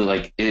 it's really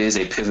like, it is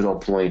a pivotal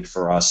point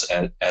for us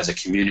as a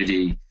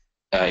community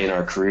in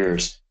our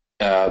careers.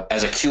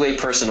 As a QA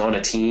person on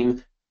a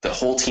team, the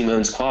whole team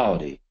owns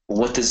quality.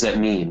 What does that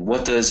mean?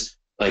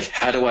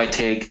 How do I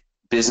take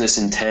business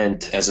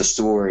intent as a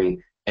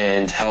story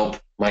and help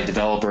my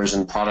developers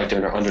and product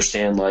owner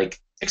understand like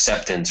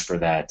acceptance for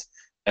that?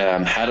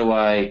 How do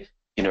I,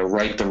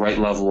 write the right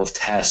level of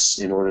tests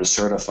in order to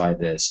certify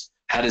this?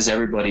 How does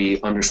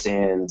everybody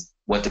understand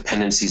what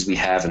dependencies we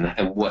have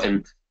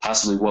and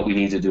possibly what we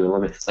need to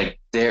do? Like,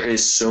 there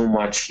is so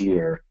much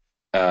here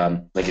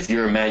Like if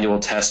you're a manual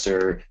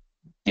tester,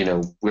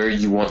 where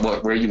you want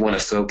to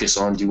focus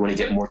on. Do you want to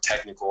get more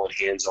technical and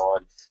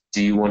hands-on?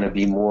 Do you want to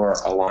be more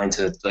aligned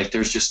to, like,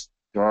 there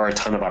are a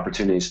ton of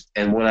opportunities.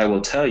 And what I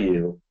will tell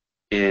you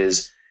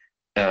is,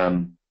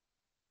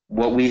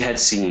 what we had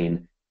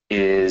seen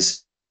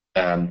is,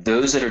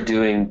 those that are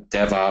doing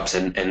DevOps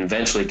and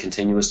eventually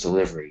continuous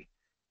delivery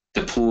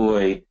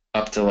deploy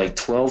up to like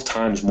 12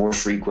 times more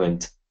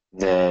frequent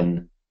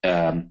than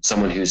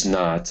someone who's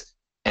not.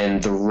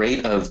 And the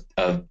rate of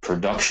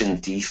production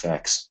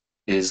defects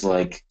is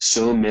like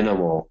so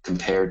minimal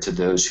compared to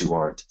those who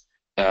aren't.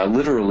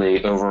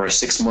 Literally over a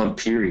 6-month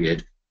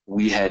period,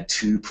 we had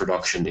 2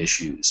 production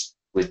issues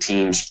with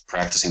teams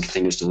practicing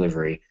continuous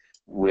delivery,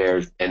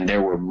 and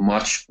there were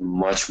much,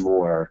 much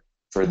more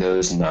for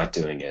those not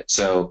doing it.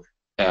 So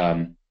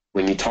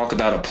when you talk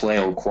about a play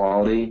on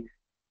quality,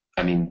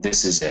 I mean,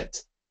 this is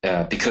it.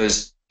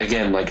 Because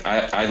again, like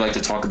I like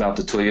to talk about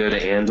the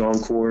Toyota and-on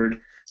cord,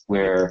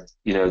 where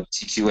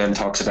TQM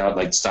talks about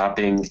like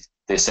stopping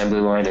the assembly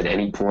line at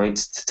any point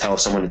to tell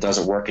someone it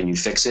doesn't work and you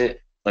fix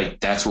it. Like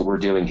that's what we're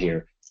doing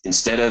here.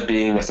 Instead of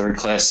being a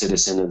third-class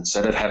citizen,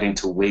 instead of having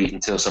to wait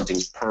until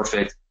something's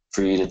perfect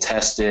for you to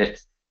test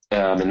it,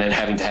 and then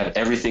having to have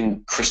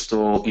everything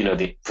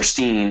the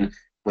pristine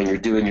when you're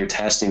doing your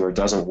testing or it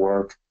doesn't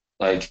work,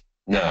 like,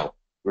 no,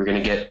 we're going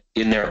to get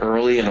in there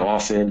early and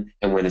often,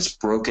 and when it's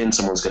broken,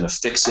 someone's going to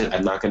fix it.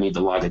 I'm not going to need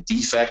to log a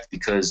defect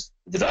because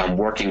I'm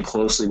working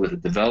closely with a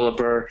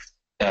developer.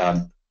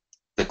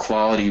 The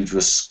quality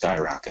just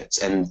skyrockets,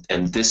 and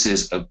this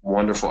is a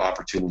wonderful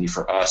opportunity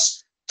for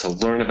us to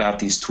learn about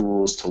these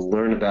tools, to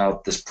learn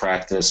about this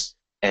practice,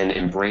 and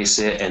embrace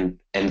it,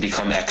 and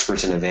become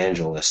experts and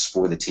evangelists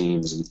for the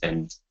teams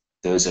and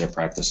those that are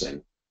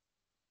practicing.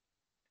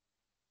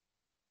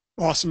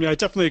 Awesome. Yeah, I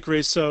definitely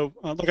agree. So,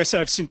 like I said,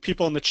 I've seen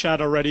people in the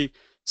chat already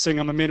saying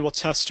I'm a manual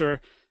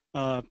tester.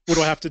 What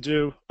do I have to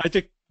do? I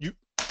think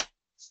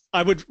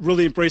I would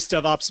really embrace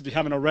DevOps if you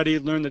haven't already.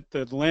 Learn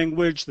the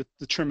language, the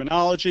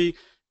terminology,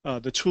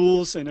 the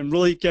tools, and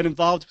really get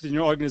involved within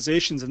your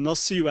organizations, and they'll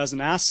see you as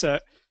an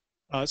asset.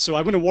 So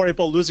I wouldn't worry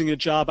about losing a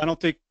job. I don't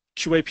think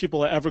QA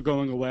people are ever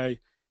going away.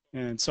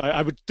 And so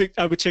I would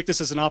take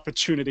this as an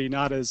opportunity,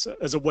 not as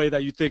a way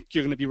that you think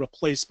you're going to be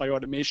replaced by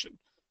automation.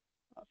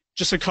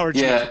 Just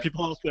encouragement for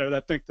people out there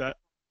that think that.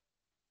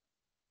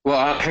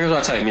 Well, here's what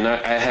I'll tell you. I mean,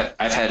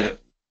 I've had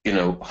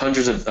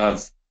hundreds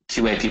of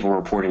QA people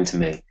reporting to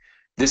me.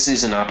 This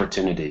is an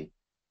opportunity.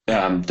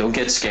 Don't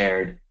get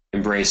scared.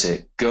 Embrace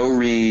it. Go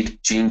read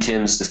Gene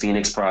Kim's The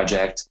Phoenix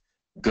Project.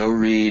 Go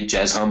read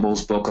Jez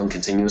Humble's book on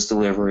continuous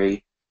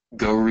delivery.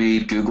 Go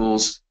read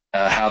Google's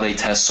How They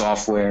Test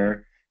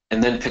Software,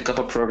 and then pick up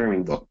a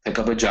programming book. Pick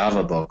up a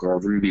Java book or a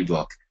Ruby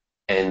book.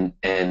 And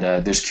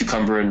there's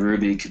Cucumber in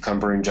Ruby,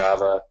 Cucumber in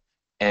Java,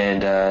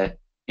 and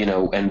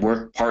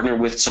partner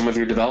with some of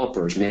your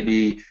developers.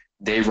 Maybe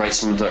they write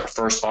some of the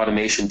first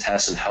automation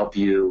tests and help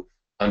you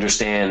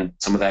understand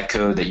some of that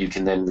code that you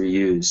can then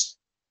reuse.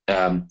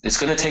 It's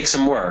going to take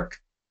some work.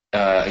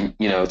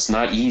 It's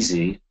not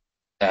easy,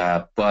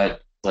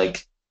 but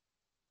like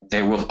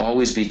there will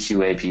always be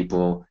QA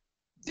people.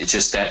 It's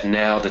just that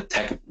now the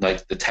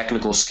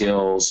technical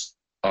skills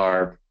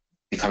are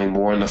becoming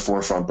more in the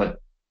forefront. But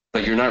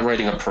you're not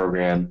writing a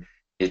program.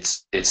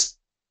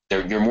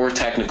 You're more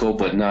technical,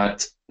 but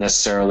not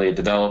necessarily a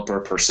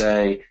developer per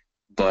se.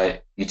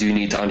 But you do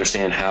need to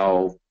understand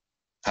how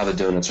the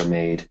donuts are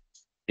made,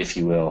 if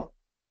you will.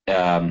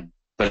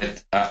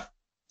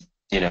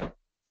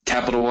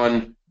 Capital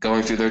One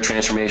going through their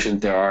transformation,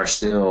 there are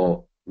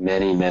still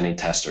many, many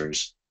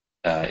testers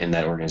in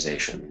that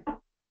organization.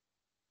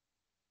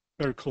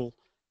 Very cool.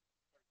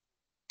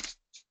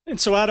 And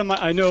so, Adam,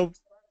 I know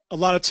a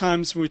lot of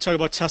times when we talk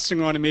about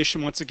testing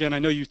automation, once again, I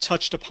know you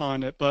touched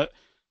upon it, but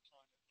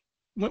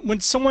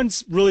when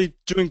someone's really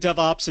doing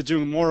DevOps or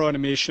doing more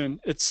automation,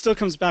 it still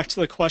comes back to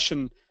the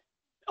question,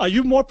 are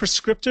you more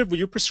prescriptive? Were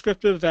you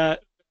prescriptive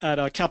at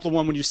Capital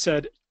One when you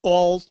said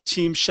all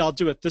teams shall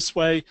do it this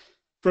way?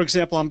 For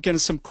example, I'm getting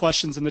some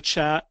questions in the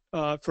chat.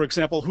 For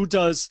example, who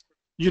does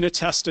unit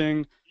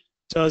testing?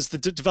 Does the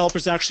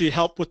developers actually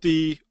help with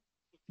the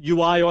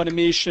UI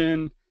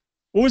automation?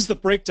 What was the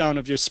breakdown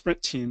of your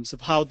sprint teams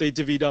of how they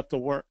divvied up the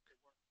work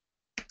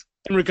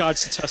in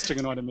regards to testing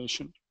and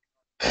automation?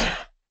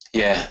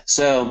 Yeah,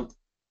 so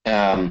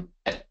at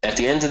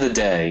the end of the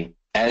day,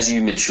 as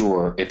you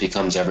mature, it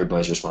becomes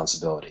everybody's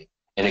responsibility.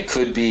 And it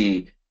could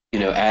be,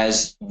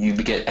 as you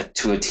get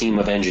to a team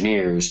of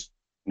engineers,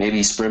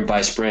 maybe sprint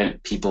by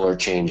sprint, people are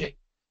changing.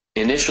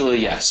 Initially,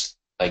 yes,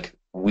 like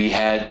we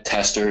had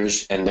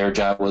testers and their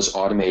job was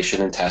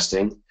automation and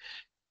testing.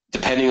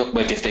 Depending on,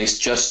 like, if they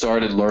just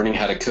started learning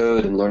how to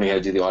code and learning how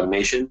to do the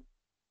automation,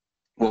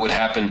 what would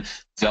happen,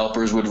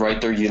 developers would write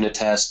their unit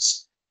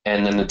tests,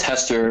 and then the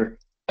tester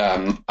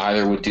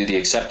either would do the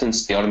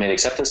automated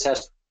acceptance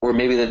test, or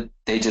maybe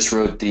they just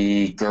wrote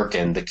the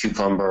Gherkin, the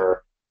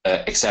Cucumber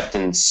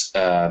acceptance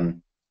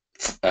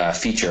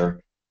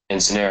feature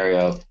and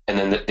scenario, and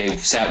then they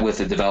sat with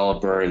the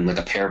developer in like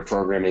a pair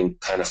programming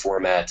kind of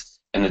format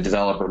and the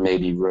developer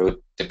maybe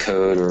wrote the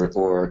code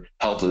or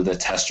helped the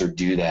tester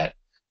do that.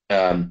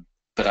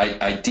 But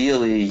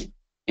ideally,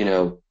 you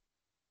know,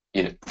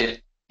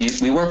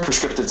 we weren't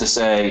prescriptive to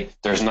say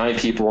there's 9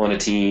 people on a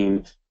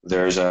team.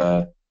 There's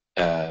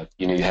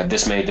you have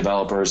this many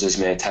developers, this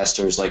many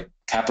testers. Like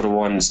Capital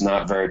One is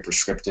not very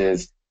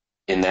prescriptive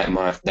in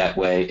that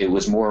way. It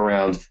was more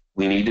around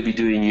we need to be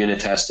doing unit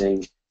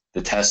testing.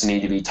 The tests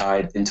need to be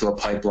tied into a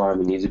pipeline.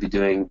 We need to be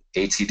doing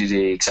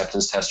ATDD,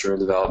 acceptance tester and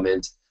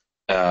development.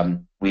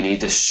 We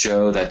need to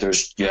show that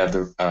you have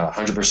the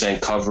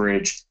 100%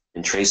 coverage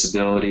and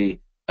traceability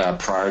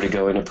prior to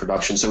going to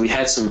production. So we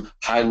had some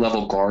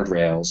high-level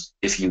guardrails,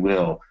 if you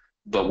will.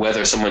 But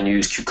whether someone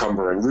used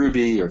Cucumber and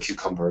Ruby or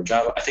Cucumber and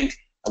Java,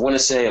 I want to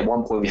say at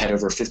one point we had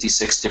over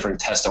 56 different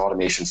test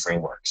automation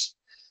frameworks.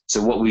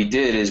 So what we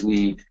did is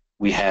we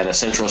had a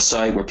central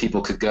site where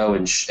people could go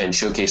and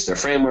showcase their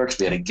frameworks.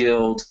 We had a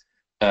guild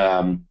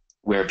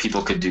where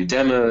people could do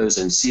demos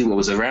and see what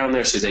was around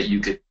there so that you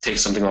could take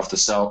something off the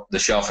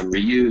shelf and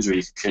reuse, or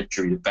you could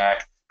contribute it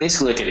back.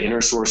 Basically like an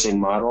inner sourcing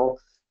model,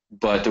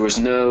 but there was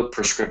no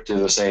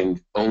prescriptive of saying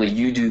only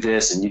you do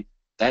this, and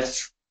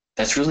that's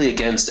really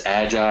against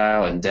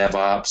Agile and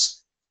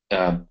DevOps.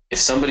 If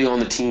somebody on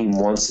the team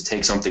wants to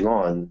take something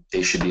on,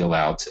 they should be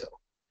allowed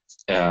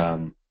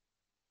to.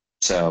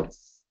 So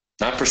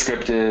not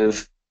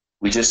prescriptive.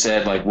 We just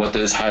said like what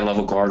those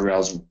high-level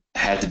guardrails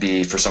had to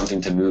be for something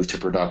to move to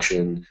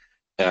production.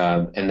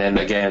 And then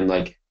again,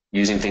 like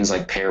using things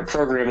like pair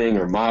programming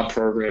or mob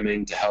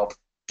programming to help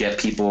get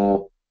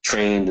people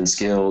trained and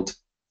skilled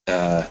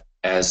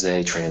as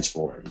they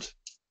transformed.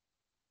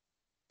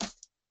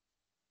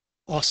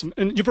 Awesome.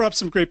 And you brought up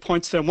some great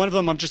points there. One of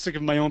them, I'm just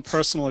thinking of my own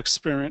personal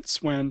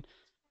experience when,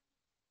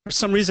 for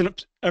some reason,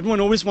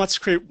 everyone always wants to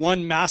create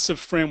one massive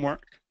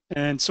framework.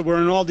 And so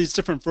we're in all these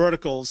different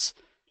verticals.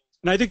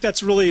 And I think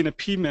that's really an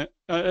impediment.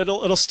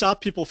 It'll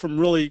stop people from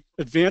really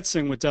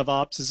advancing with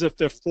DevOps as if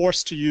they're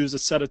forced to use a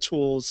set of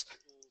tools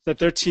that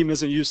their team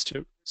isn't used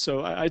to.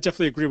 So I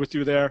definitely agree with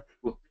you there.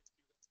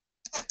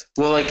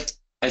 Well, like,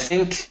 I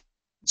think,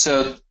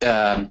 so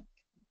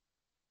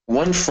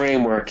one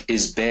framework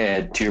is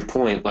bad, to your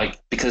point, like,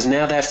 because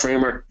now that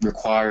framework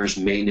requires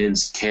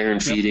maintenance, care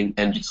and feeding,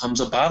 and becomes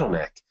a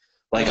bottleneck.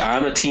 Like,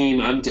 I'm a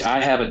team,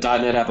 I have a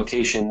 .NET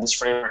application, this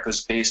framework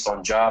is based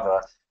on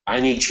Java, I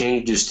need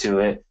changes to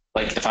it.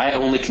 Like, if I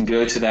only can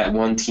go to that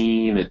one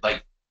team,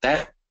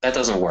 that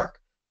doesn't work.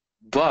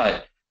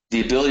 But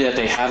the ability that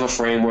they have a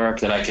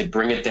framework that I could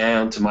bring it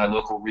down to my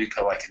local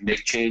repo, I can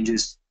make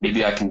changes,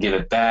 maybe I can give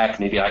it back,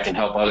 maybe I can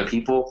help other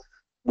people.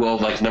 Well,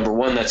 like, number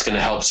one, that's going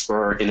to help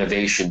spur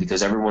innovation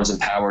because everyone's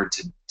empowered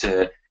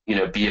to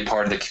be a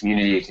part of the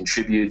community and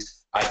contribute.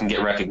 I can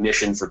get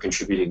recognition for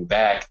contributing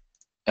back.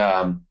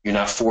 You're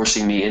not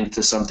forcing me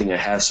into something. I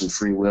have some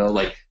free will.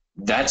 Like,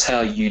 that's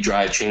how you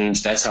drive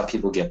change. That's how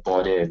people get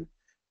bought in.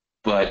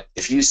 But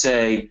if you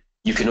say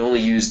you can only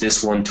use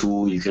this one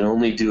tool, you can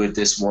only do it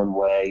this one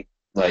way,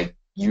 like,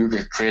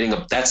 you're creating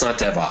that's not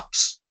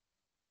DevOps.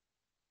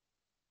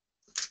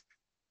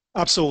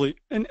 Absolutely.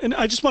 And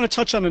I just want to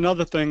touch on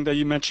another thing that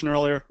you mentioned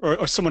earlier,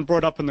 or someone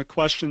brought up in the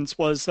questions,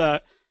 was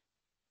that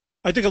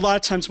I think a lot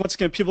of times, once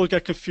again, people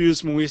get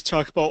confused when we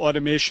talk about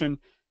automation.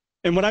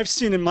 And what I've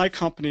seen in my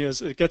company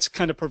is it gets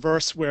kind of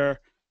perverse where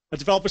a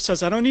developer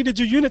says, I don't need to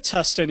do unit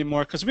tests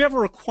anymore because we have a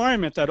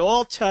requirement that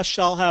all tests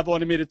shall have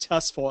automated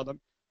tests for them.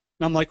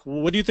 And I'm like,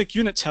 well, what do you think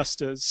unit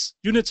test is?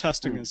 Unit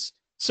testing is.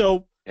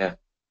 So yeah.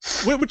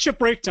 What's your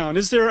breakdown?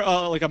 Is there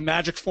like a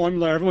magic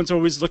formula? Everyone's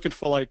always looking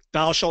for, like,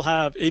 thou shall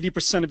have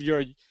 80% of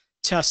your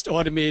test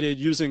automated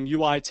using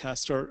UI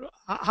test, or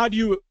how do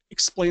you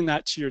explain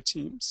that to your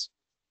teams?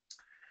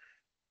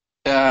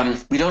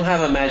 We don't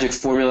have a magic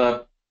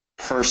formula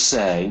per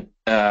se.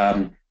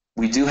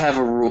 We do have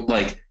a rule,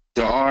 like,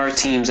 there are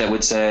teams that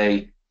would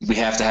say we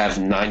have to have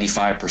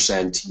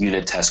 95%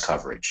 unit test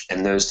coverage,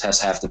 and those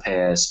tests have to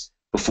pass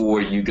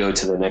before you go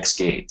to the next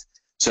gate.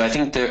 So I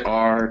think there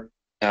are,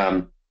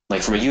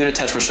 like, from a unit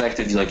test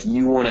perspective, like,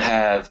 you want to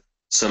have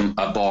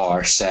a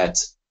bar set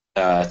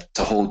to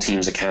hold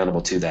teams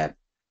accountable to that.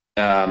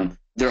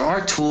 There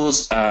are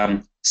tools.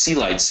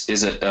 C-Lights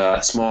is a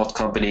small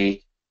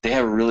company. They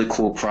have a really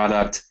cool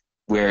product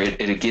where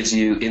it gives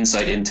you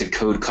insight into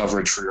code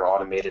coverage for your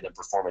automated and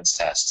performance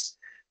tests.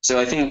 So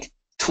I think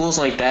tools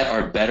like that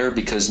are better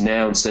because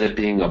now, instead of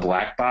being a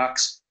black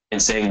box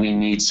and saying we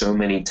need so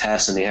many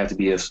tests and they have to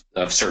be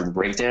of certain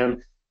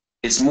breakdown,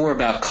 it's more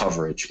about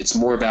coverage. It's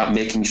more about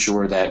making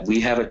sure that we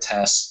have a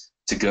test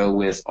to go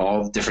with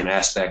all the different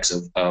aspects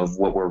of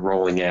what we're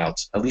rolling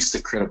out, at least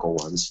the critical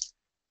ones,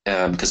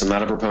 because I'm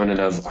not a proponent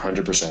of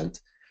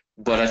 100%.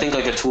 But I think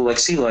like a tool like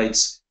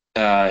C-Lights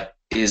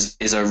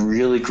is a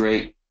really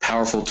great,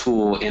 powerful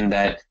tool in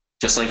that,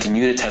 just like in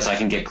unit tests, I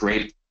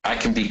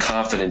can be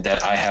confident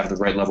that I have the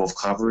right level of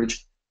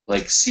coverage.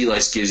 Like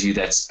C-Lights gives you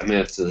that. I mean,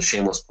 it's a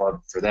shameless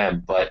plug for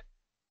them, but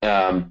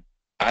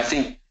I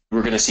think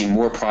we're going to see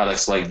more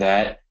products like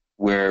that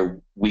where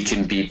we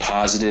can be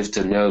positive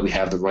to know we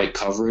have the right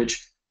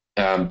coverage,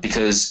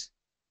 because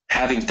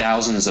having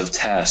thousands of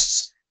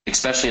tests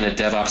especially in a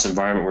DevOps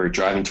environment where you're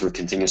driving toward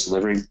continuous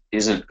delivery,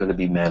 isn't going to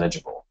be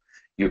manageable.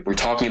 We're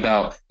talking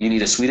about you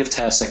need a suite of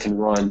tests that can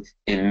run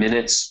in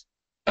minutes,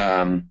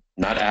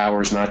 not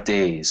hours, not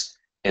days.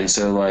 And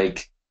so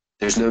like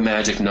there's no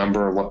magic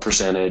number or what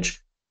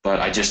percentage, but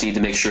I just need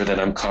to make sure that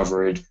I'm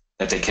covered,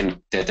 that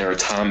they're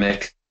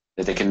atomic,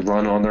 that they can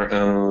run on their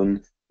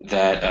own,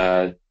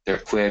 that they're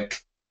quick,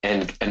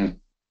 and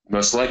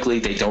most likely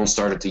they don't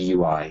start at the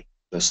UI.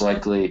 Most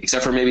likely,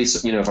 except for maybe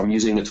if I'm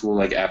using a tool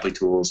like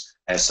Applitools,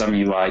 I have some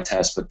UI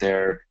tests, but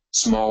they're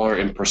smaller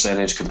in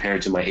percentage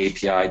compared to my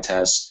API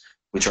tests,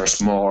 which are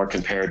smaller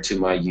compared to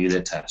my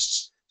unit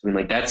tests. I mean,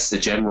 like that's the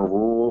general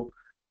rule.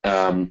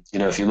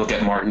 If you look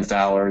at Martin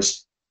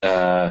Fowler's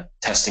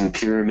testing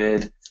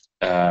pyramid,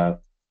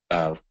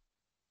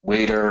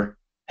 Waiter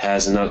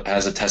has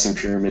a testing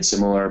pyramid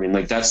similar. I mean,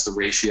 like that's the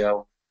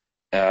ratio,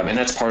 and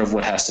that's part of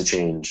what has to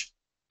change,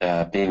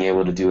 being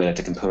able to do it at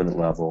the component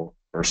level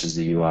versus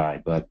the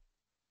UI. But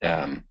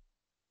I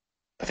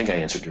think I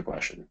answered your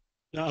question.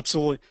 Yeah,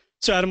 absolutely.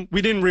 So Adam,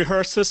 we didn't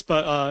rehearse this,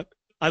 but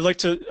I'd like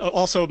to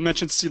also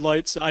mention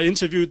C-Lights. I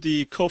interviewed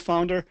the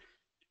co-founder.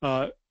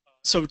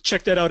 So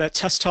check that out at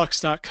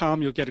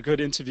testtalks.com. You'll get a good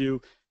interview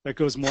that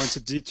goes more into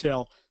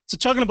detail. So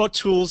talking about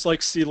tools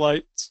like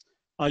C-Lights,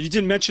 you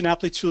did mention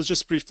Applitools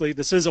just briefly.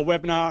 This is a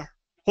webinar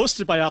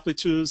hosted by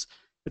Applitools.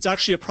 It's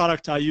actually a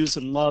product I use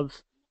and love.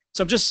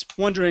 So I'm just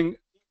wondering,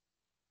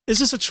 is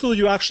this a tool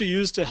you actually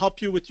use to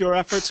help you with your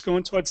efforts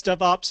going towards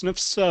DevOps? And if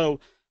so,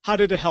 how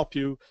did it help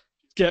you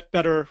get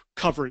better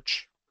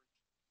coverage?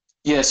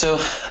 Yeah, so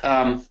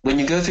when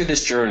you go through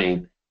this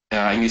journey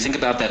and you think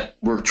about that,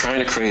 we're trying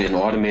to create an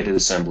automated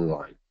assembly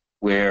line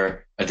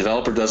where a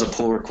developer does a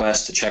pull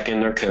request to check in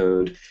their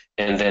code,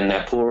 and then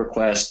that pull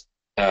request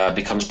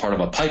becomes part of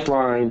a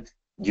pipeline,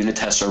 unit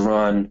tests are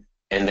run,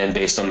 and then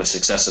based on the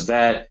success of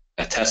that,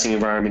 a testing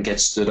environment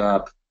gets stood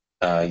up,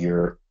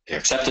 your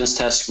acceptance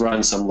tests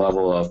run some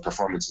level of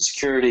performance and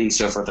security,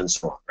 so forth and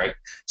so on, right?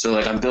 So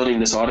like I'm building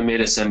this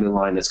automated assembly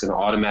line that's going to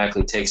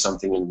automatically take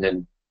something and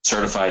then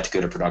certify it to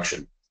go to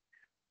production.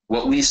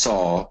 What we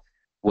saw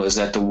was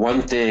that the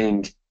one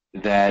thing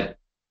that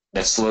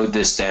slowed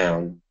this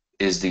down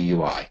is the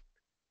UI.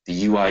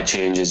 The UI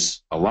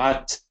changes a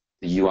lot.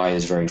 The UI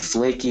is very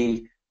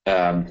flaky.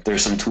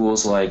 There's some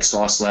tools like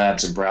Sauce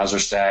Labs and Browser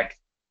Stack,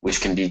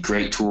 which can be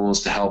great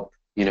tools to help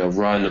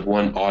run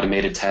one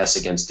automated test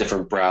against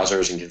different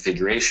browsers and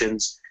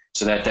configurations.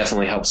 So that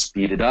definitely helps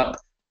speed it up.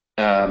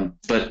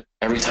 But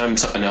every time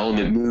an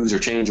element moves or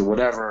changes or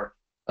whatever,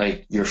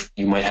 like you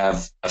might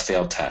have a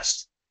failed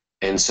test.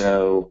 And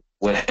so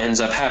what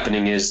ends up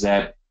happening is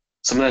that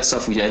some of that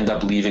stuff we end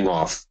up leaving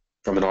off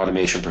from an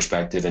automation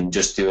perspective and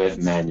just do it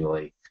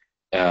manually,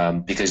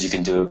 because you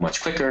can do it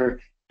much quicker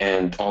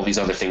and all these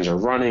other things are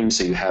running,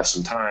 so you have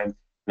some time.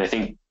 And I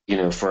think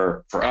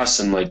for us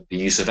and like the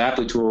use of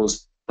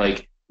Applitools,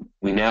 like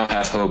we now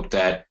have hope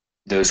that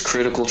those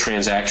critical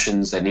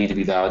transactions that need to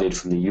be validated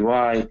from the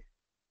UI,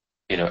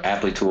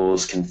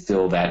 Applitools can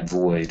fill that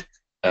void,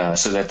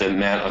 so that the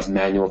amount of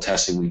manual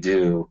testing we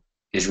do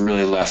is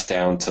really left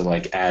down to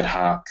like ad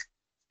hoc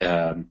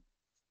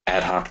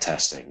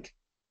testing.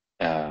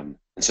 And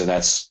so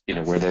that's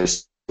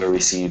where we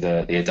see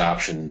the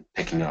adoption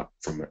picking up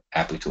from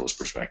Applitools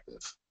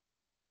perspective.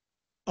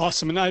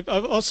 Awesome. And I've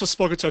also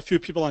spoken to a few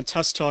people on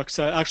Test Talks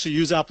that actually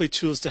use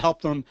Applitools to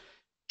help them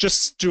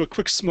just do a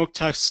quick smoke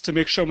test to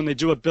make sure when they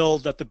do a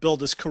build that the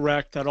build is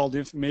correct, that all the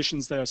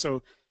information's there.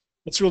 So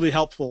it's really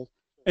helpful.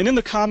 And in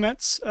the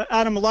comments,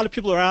 Adam, a lot of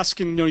people are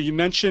asking, you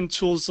mentioned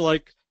tools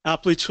like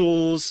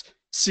Applitools,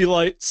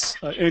 C-Lights,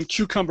 and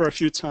Cucumber a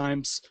few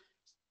times.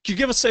 Can you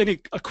give us a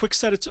quick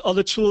set of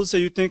other tools that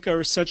you think are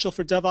essential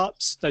for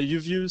DevOps that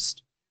you've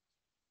used?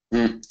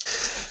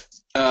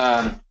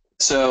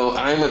 So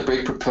I'm a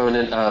big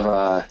proponent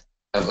of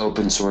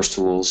open source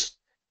tools.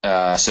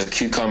 So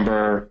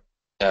Cucumber,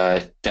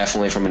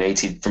 definitely from a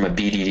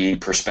BDD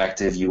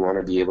perspective, you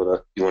want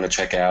to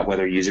check out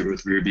whether you use it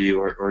with Ruby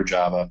or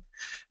Java.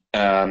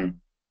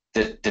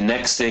 The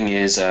next thing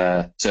is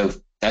so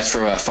that's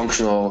from a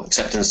functional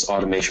acceptance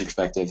automation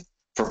perspective.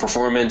 For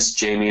performance,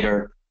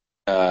 JMeter.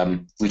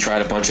 We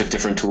tried a bunch of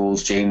different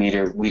tools.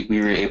 JMeter, we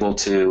were able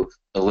to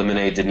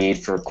eliminate the need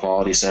for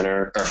Quality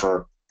Center or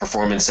for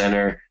Performance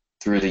Center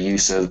through the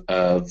use of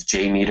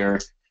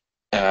JMeter.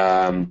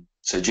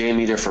 So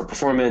JMeter for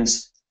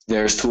performance.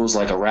 There's tools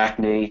like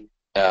Arachne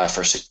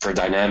for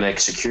dynamic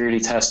security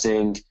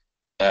testing.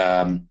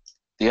 The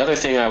other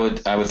thing I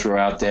would throw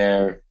out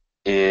there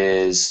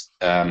is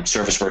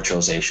service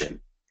virtualization.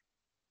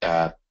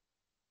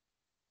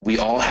 We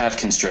all have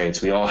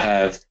constraints. We all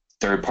have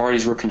third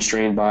parties we're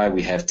constrained by.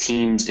 We have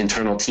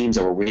internal teams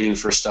that we're waiting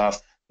for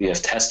stuff. We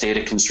have test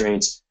data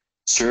constraints.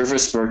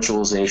 Service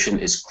virtualization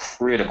is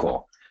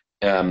critical.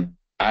 I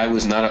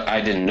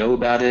didn't know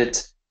about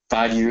it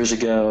 5 years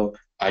ago.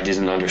 I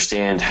didn't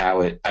understand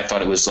I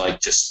thought it was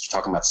like just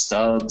talking about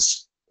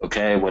stubs,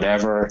 okay,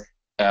 whatever.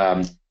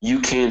 You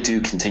can't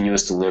do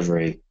continuous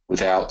delivery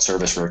without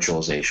service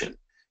virtualization.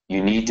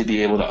 You need to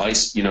be able to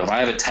if I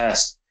have a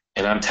test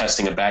and I'm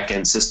testing a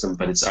back-end system,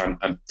 but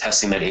I'm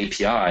testing that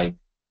API.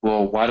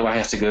 Well, why do I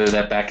have to go to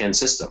that back-end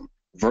system?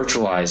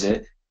 Virtualize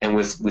it, and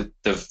with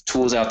the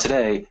tools out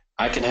today,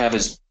 I can have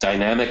as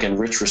dynamic and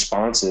rich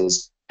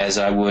responses as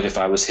I would if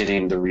I was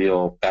hitting the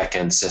real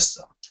back-end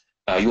system.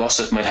 You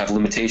also might have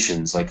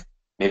limitations, like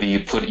maybe you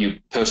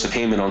post a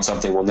payment on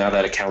something. Well, now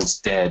that account's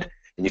dead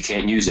and you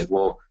can't use it.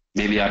 Well,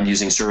 maybe I'm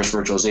using service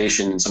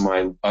virtualization in some of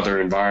my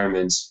other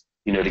environments,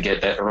 to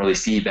get that early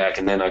feedback,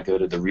 and then I go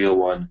to the real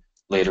one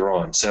later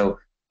on. So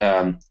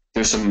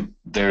there's some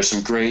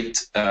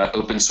great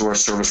open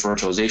source service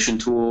virtualization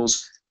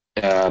tools.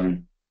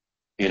 There's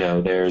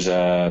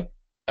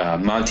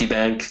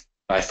Montebank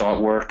by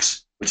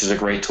ThoughtWorks, which is a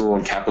great tool,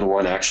 and Capital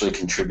One actually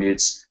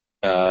contributes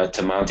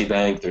to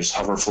Montebank. There's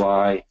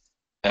Hoverfly,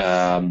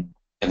 and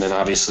then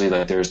obviously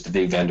there's the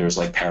big vendors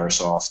like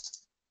Parasoft,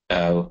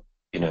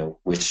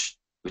 which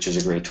is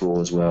a great tool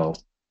as well.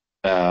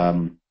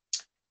 And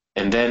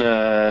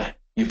then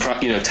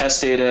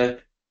test data.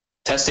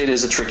 Test data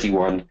is a tricky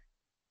one.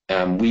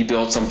 We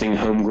built something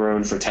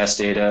homegrown for test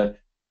data.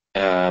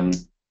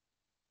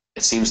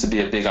 It seems to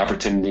be a big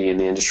opportunity in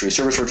the industry.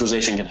 Service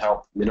virtualization can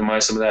help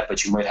minimize some of that,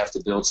 but you might have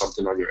to build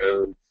something on your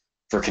own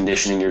for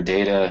conditioning your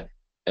data,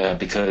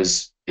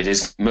 because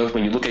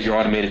when you look at your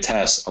automated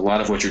tests, a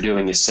lot of what you're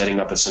doing is setting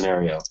up a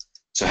scenario.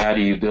 So how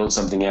do you build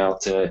something out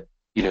to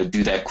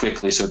do that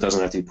quickly so it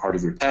doesn't have to be part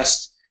of your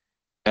test?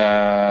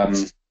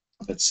 Let's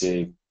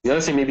see. The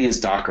other thing maybe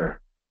is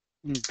Docker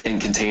and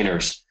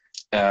containers.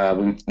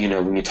 When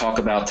you talk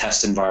about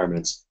test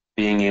environments,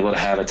 being able to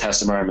have a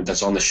test environment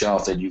that's on the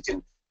shelf that you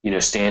can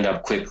stand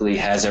up quickly,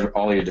 has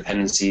all your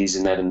dependencies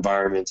in that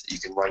environment that you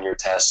can run your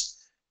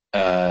tests.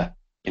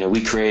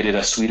 We created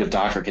a suite of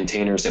Docker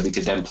containers that we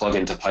could then plug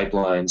into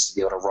pipelines to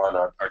be able to run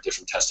our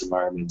different test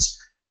environments.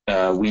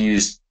 We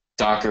used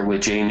Docker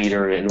with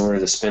JMeter in order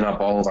to spin up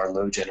all of our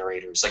load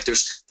generators. Like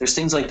there's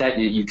things like that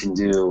you can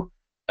do.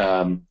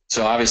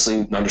 So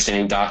obviously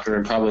understanding Docker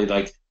and probably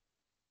like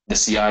the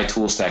CI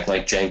tool stack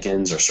like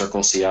Jenkins or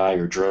Circle CI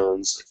or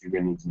drones, like you're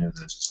going to need to know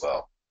those as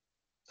well.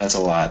 That's a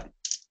lot.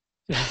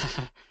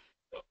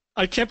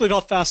 I can't believe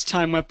how fast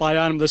time went by,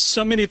 Adam. There's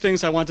so many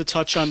things I wanted to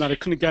touch on that I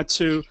couldn't get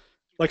to,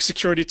 like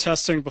security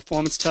testing,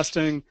 performance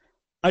testing.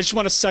 I just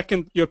want to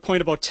second your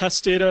point about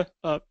test data.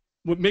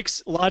 What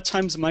makes a lot of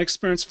times, in my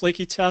experience,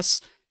 flaky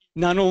tests,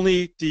 not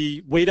only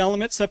the weight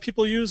elements that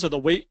people use or the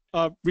weight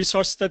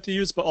resources that they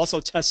use, but also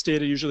test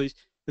data usually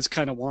is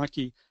kind of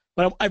wonky.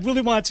 But I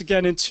really wanted to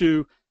get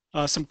into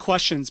some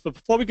questions. But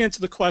before we get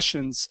into the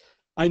questions,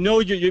 I know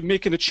you're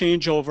making a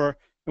changeover.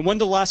 And one of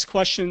the last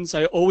questions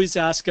I always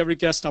ask every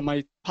guest on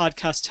my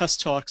podcast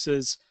Test Talks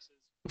is,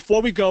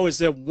 before we go, is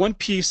there one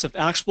piece of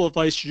actual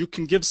advice you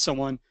can give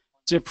someone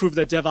to improve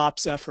their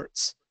DevOps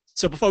efforts?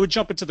 So before we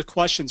jump into the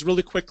questions,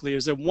 really quickly,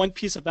 is there one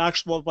piece of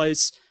actual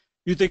advice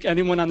you think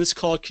anyone on this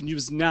call can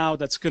use now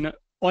that's going to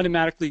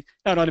automatically,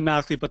 not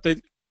automatically, but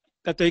that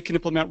they can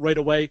implement right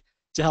away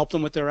to help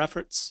them with their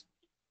efforts?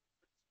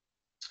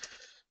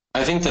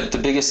 I think that the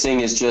biggest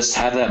thing is just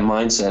have that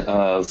mindset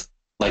of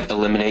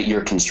eliminate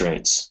your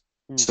constraints.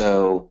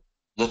 So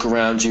look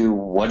around you,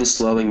 what is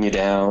slowing you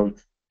down,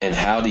 and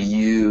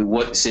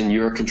what's in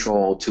your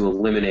control to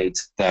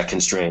eliminate that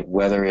constraint,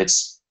 whether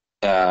it's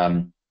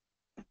service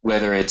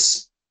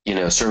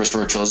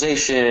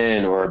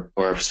virtualization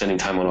or spending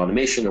time on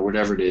automation or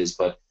whatever it is.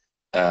 But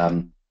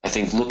I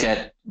think look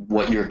at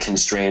what you're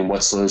constrained,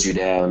 what slows you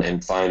down,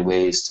 and find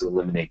ways to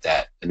eliminate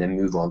that, and then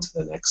move on to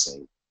the next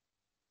thing.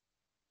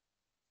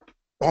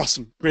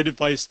 Awesome. Great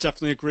advice.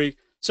 Definitely agree.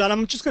 So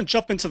I'm just going to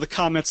jump into the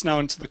comments now,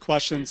 into the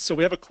questions. So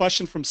we have a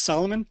question from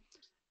Solomon.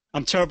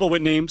 I'm terrible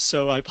with names,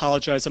 so I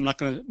apologize. I'm not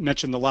going to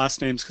mention the last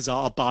names because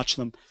I'll botch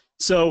them.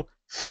 So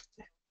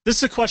this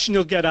is a question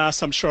you'll get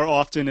asked, I'm sure,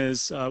 often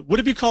is, would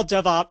it be called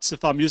DevOps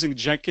if I'm using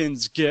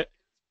Jenkins, Git,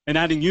 and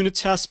adding unit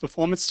tests,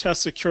 performance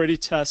tests, security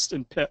tests,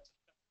 and pip?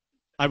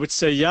 I would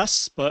say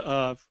yes,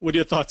 but what are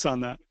your thoughts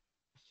on that?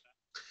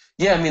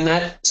 Yeah, I mean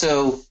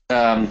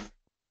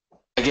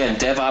again,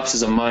 DevOps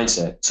is a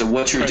mindset. So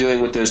what you're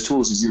doing with those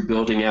tools is you're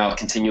building out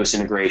continuous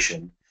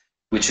integration,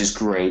 which is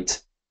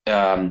great,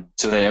 so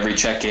that every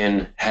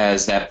check-in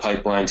has that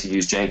pipeline to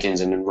use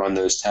Jenkins and then run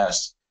those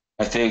tests.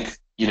 I think,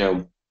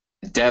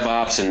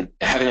 DevOps and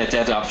having that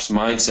DevOps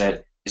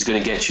mindset is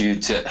going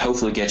to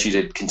hopefully get you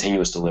to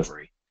continuous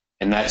delivery.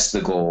 And that's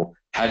the goal.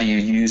 How do you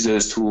use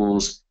those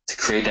tools to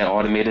create that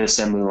automated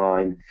assembly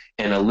line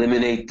and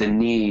eliminate the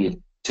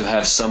need to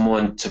have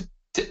someone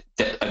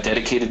a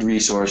dedicated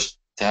resource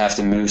to have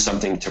to move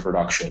something to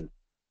production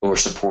or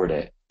support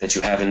it, that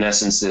you have in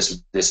essence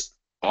this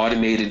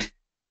automated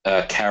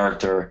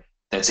character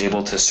that's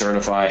able to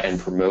certify and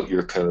promote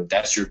your code.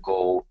 That's your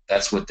goal.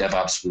 That's what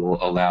DevOps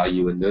will allow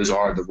you, and those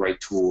are the right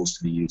tools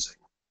to be using.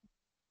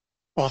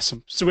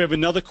 Awesome. So we have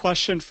another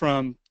question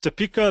from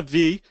Deepika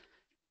V.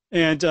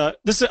 And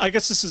I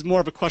guess this is more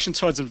of a question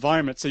towards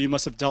environments that you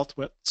must have dealt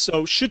with.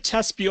 So should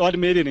tests be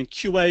automated in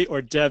QA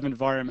or dev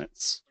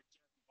environments?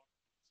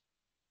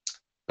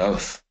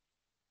 Both.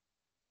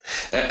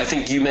 I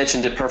think you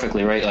mentioned it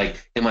perfectly, right? Like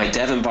in my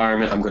dev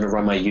environment, I'm going to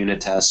run my unit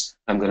tests.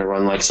 I'm going to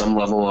run like some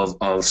level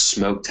of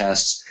smoke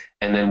tests.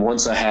 And then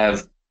once I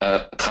have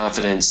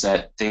confidence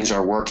that things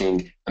are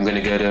working, I'm going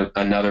to go to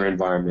another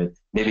environment.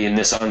 Maybe in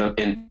this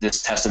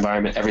test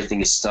environment,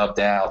 everything is stubbed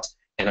out,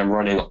 and I'm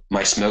running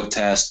my smoke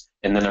test,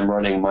 and then I'm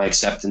running my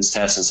acceptance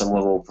test and some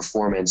level of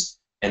performance.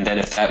 And then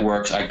if that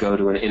works, I go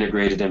to an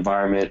integrated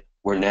environment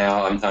where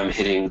now I'm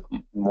hitting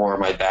more of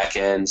my back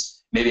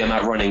ends. Maybe I'm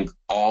not running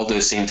all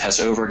those same tests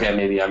over again.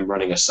 Maybe I'm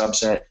running a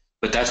subset,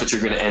 but that's what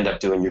you're going to end up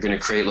doing. You're going to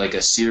create like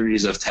a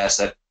series of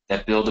tests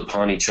that build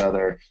upon each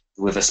other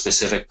with a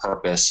specific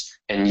purpose.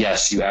 And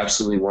yes, you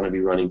absolutely want to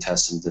be running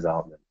tests in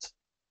development.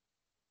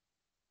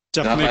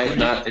 Definitely.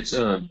 Not its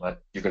own,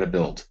 but you're going to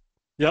build.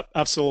 Yep,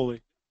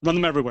 absolutely. Run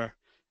them everywhere.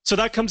 So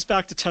that comes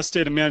back to test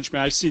data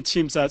management. I've seen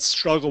teams that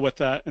struggle with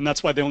that, and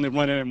that's why they only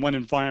run it in one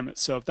environment.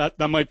 So that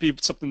might be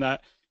something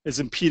that is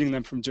impeding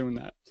them from doing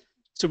that.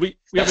 So we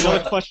have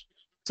another question.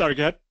 Sorry,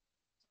 go ahead.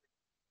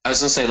 I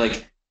was going to say,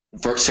 like,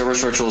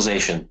 service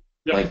virtualization.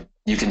 Yep. Like,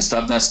 you can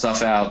stub that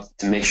stuff out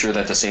to make sure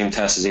that the same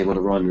test is able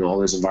to run in all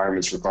those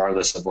environments,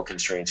 regardless of what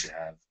constraints you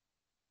have.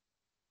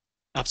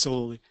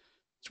 Absolutely.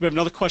 So we have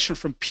another question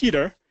from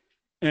Peter.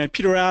 And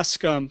Peter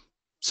asks,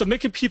 so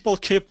making people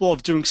capable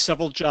of doing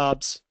several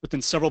jobs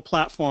within several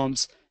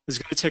platforms is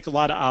going to take a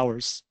lot of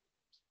hours.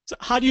 So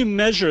how do you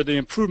measure the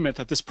improvement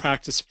that this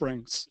practice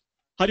brings?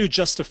 How do you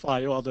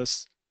justify all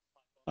this,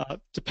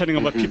 depending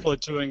on what people are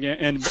doing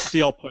and what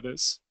the output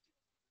is?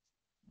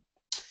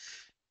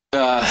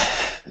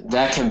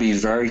 That can be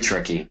very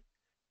tricky.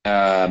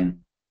 I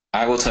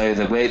will tell you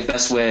the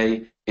best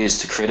way is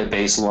to create a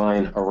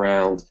baseline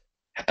around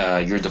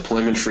your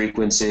deployment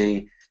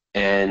frequency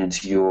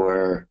and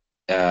your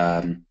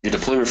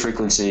deployment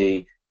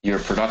frequency, your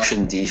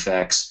production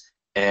defects,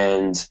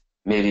 and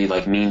maybe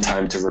like mean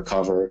time to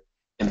recover.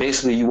 And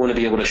basically, you want to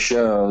be able to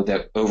show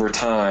that over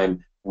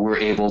time we're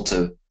able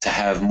to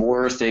have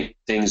more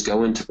things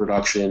go into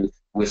production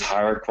with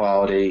higher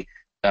quality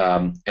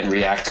and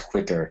react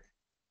quicker.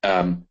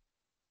 You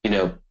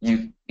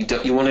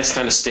want to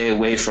kind of stay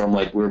away from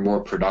like we're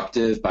more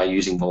productive by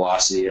using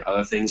velocity or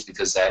other things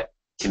because that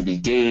can be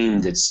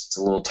gamed. It's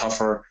a little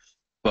tougher.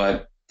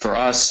 But for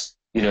us,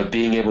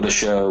 being able to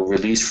show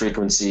release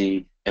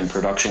frequency and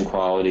production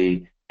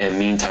quality and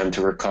mean time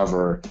to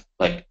recover,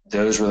 like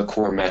those were the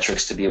core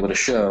metrics to be able to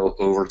show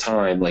over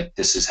time, like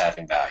this is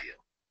having value.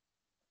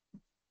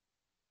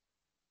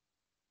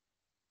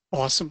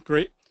 Awesome,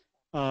 great.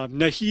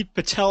 Nahid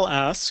Patel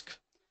asks,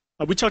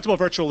 we talked about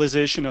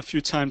virtualization a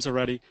few times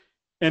already,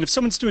 and if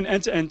someone's doing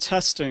end-to-end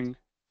testing,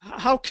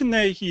 how can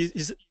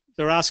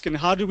they're asking,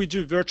 how do we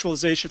do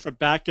virtualization for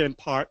back-end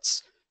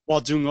parts while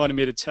doing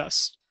automated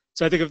tests?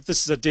 So I think if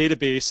this is a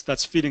database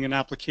that's feeding an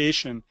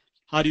application,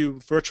 how do you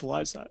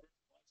virtualize that?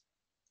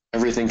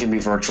 Everything can be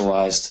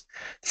virtualized.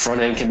 The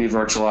front end can be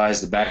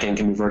virtualized. The back end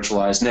can be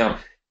virtualized. Now,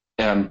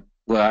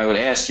 what I would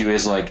ask you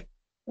is like,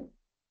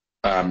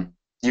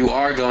 you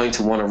are going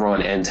to want to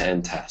run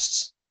end-to-end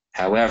tests.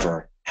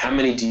 However, how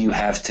many do you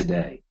have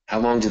today? How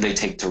long do they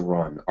take to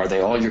run? Are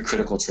they all your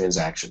critical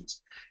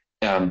transactions?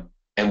 And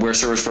where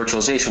service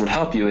virtualization would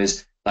help you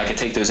is I can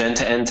take those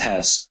end-to-end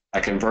tests, I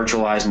can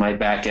virtualize my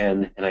back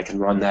end, and I can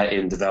run that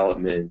in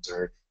development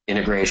or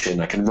integration.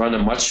 I can run a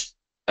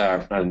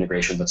not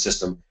integration, but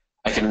system.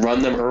 I can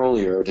run them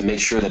earlier to make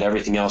sure that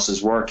everything else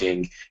is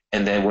working,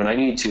 and then when I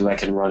need to, I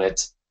can run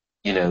it,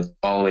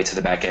 all the way to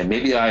the back end.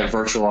 Maybe I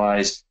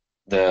virtualize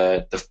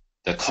the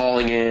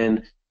calling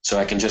in, so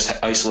I can just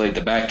isolate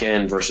the back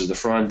end versus the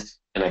front,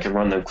 and I can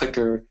run them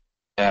quicker.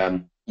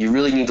 You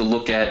really need to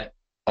look at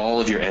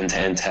all of your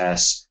end-to-end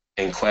tests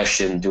and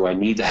question, do I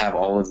need to have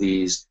all of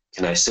these?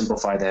 Can I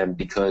simplify them?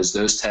 Because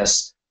those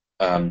tests,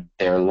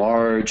 they're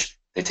large,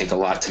 they take a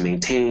lot to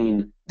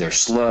maintain, they're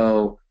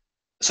slow.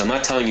 So I'm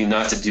not telling you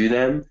not to do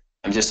them.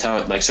 I'm just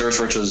telling, like, service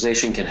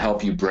virtualization can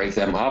help you break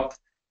them up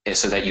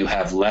so that you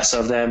have less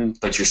of them,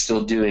 but you're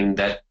still doing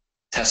that,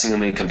 testing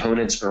them in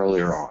components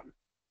earlier on.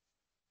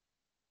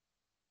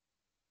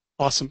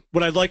 Awesome.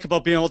 What I like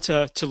about being able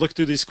to look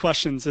through these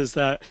questions is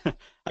that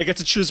I get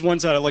to choose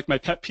ones that are like my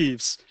pet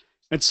peeves.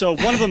 And so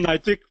one of them I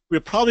think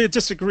we'll probably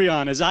disagree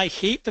on is I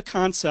hate the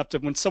concept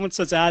of when someone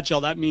says agile,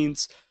 that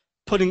means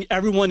putting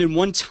everyone in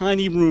one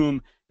tiny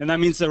room, and that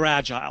means they're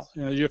agile.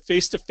 You're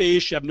face to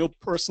face, you have no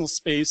personal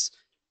space.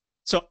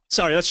 So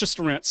sorry, that's just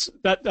a rant.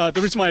 The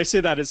reason why I say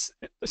that is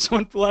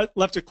someone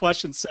left a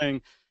question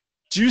saying,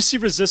 do you see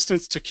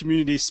resistance to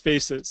community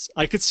spaces?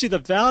 I could see the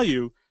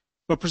value,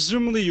 but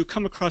presumably you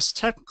come across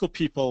technical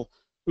people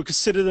who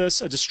consider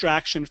this a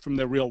distraction from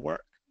their real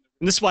work.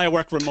 And this is why I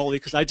work remotely,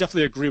 because I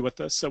definitely agree with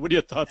this. So what are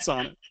your thoughts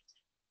on it?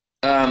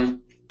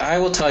 I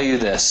will tell you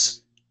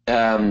this.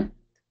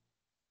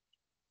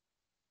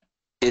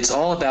 It's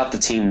all about the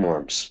team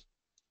norms.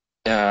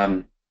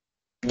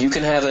 You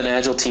can have an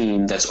agile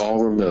team that's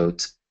all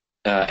remote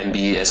and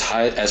be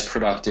as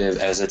productive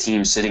as a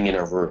team sitting in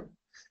a room.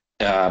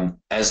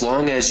 As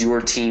long as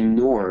your team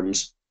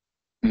norms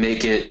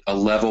make it a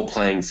level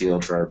playing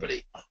field for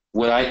everybody.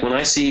 When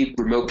I see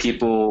remote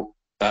people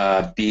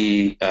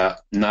be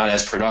not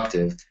as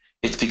productive.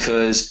 It's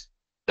because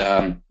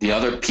the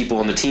other people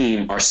on the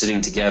team are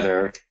sitting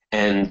together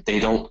and they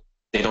don't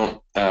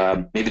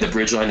maybe the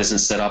bridge line isn't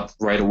set up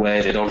right away.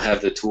 They don't have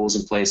the tools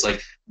in place.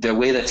 Like the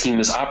way that team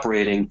is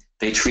operating,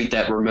 they treat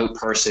that remote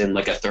person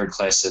like a third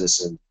class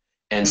citizen.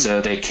 And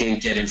so they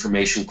can't get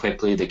information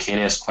quickly. They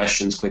can't ask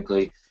questions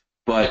quickly.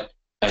 But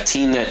a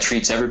team that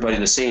treats everybody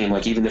the same,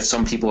 like even if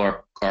some people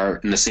are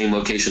in the same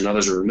location,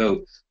 others are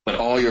remote, but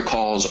all your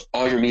calls,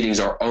 all your meetings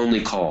are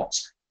only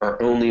calls,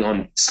 or only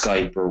on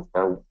Skype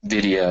or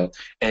video,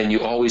 and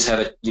you always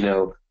have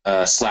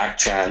a Slack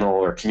channel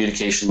or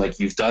communication, like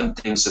you've done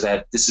things so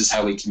that this is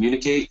how we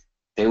communicate,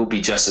 they will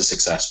be just as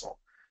successful.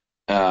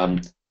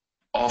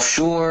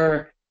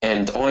 Offshore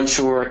and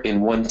onshore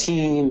in one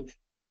team,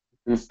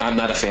 I'm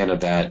not a fan of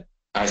that.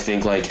 I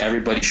think like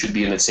everybody should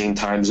be in the same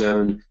time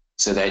zone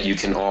so that you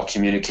can all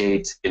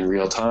communicate in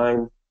real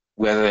time,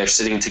 whether they're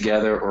sitting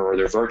together or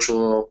they're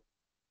virtual.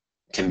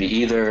 It can be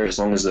either, as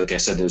long as, like I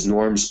said, those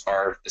norms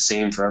are the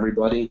same for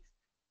everybody.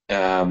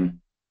 So.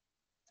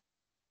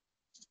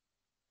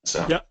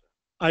 Yeah,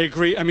 I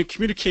agree. I mean,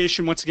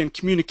 communication, once again,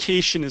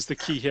 communication is the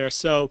key here.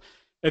 So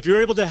if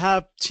you're able to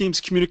have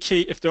teams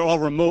communicate, if they're all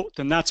remote,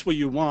 then that's what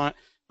you want.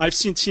 I've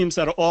seen teams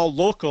that are all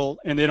local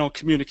and they don't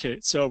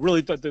communicate. So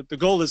really the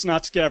goal is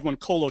not to get everyone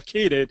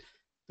co-located.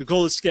 The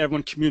goal is to get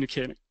everyone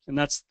communicating. And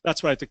that's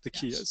what I think the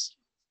key is.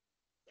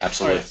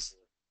 Absolutely. All right.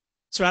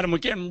 So Adam, we're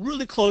getting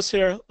really close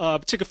here.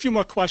 Take a few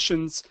more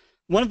questions.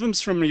 One of them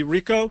is from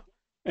Enrico.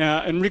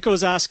 Enrico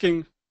is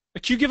asking,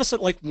 can you give us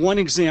like one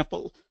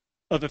example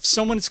of if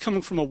someone is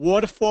coming from a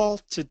waterfall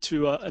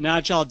to an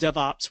agile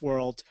DevOps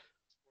world,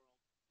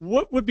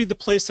 what would be the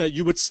place that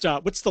you would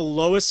start? What's the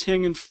lowest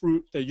hanging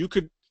fruit that you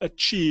could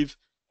achieve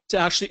to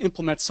actually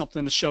implement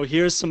something to show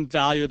here's some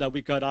value that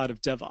we got out of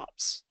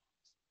DevOps?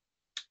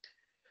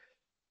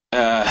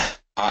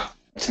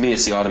 To me,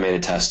 it's the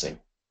automated testing.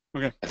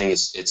 Okay. I think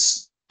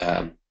it's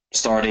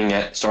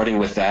starting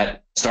with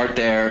that. Start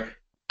there.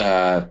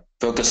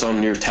 Focus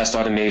on your test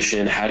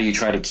automation. How do you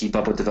try to keep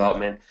up with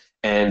development,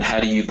 and how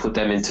do you put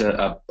them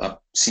into a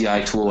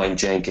CI tool like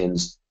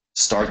Jenkins?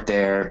 Start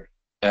there.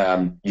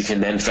 You can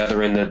then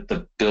feather in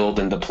the build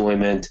and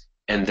deployment,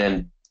 and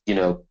then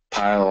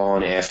pile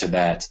on after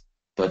that.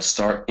 But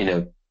start.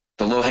 The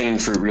low-hanging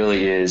fruit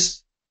really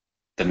is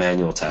the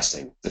manual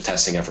testing, the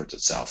testing efforts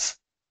itself.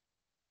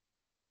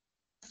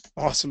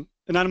 Awesome.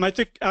 And Adam, I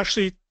think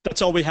actually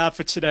that's all we have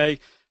for today.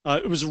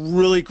 It was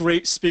really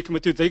great speaking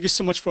with you. Thank you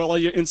so much for all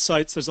your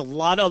insights. There's a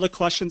lot of other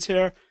questions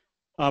here.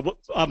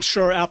 I'm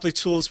sure Apply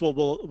Tools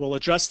will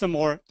address them,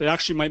 or they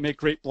actually might make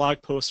great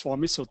blog posts for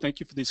me. So thank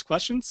you for these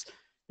questions.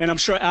 And I'm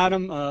sure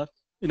Adam,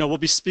 we'll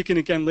be speaking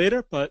again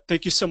later. But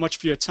thank you so much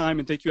for your time,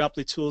 and thank you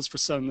Apply Tools for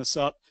setting this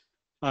up.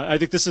 I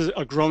think this is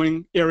a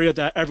growing area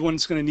that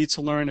everyone's going to need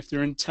to learn if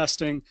they're in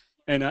testing.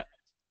 And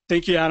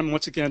thank you, Adam,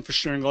 once again for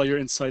sharing all your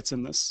insights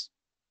in this.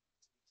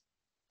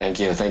 Thank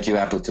you. Thank you,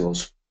 Apply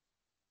Tools.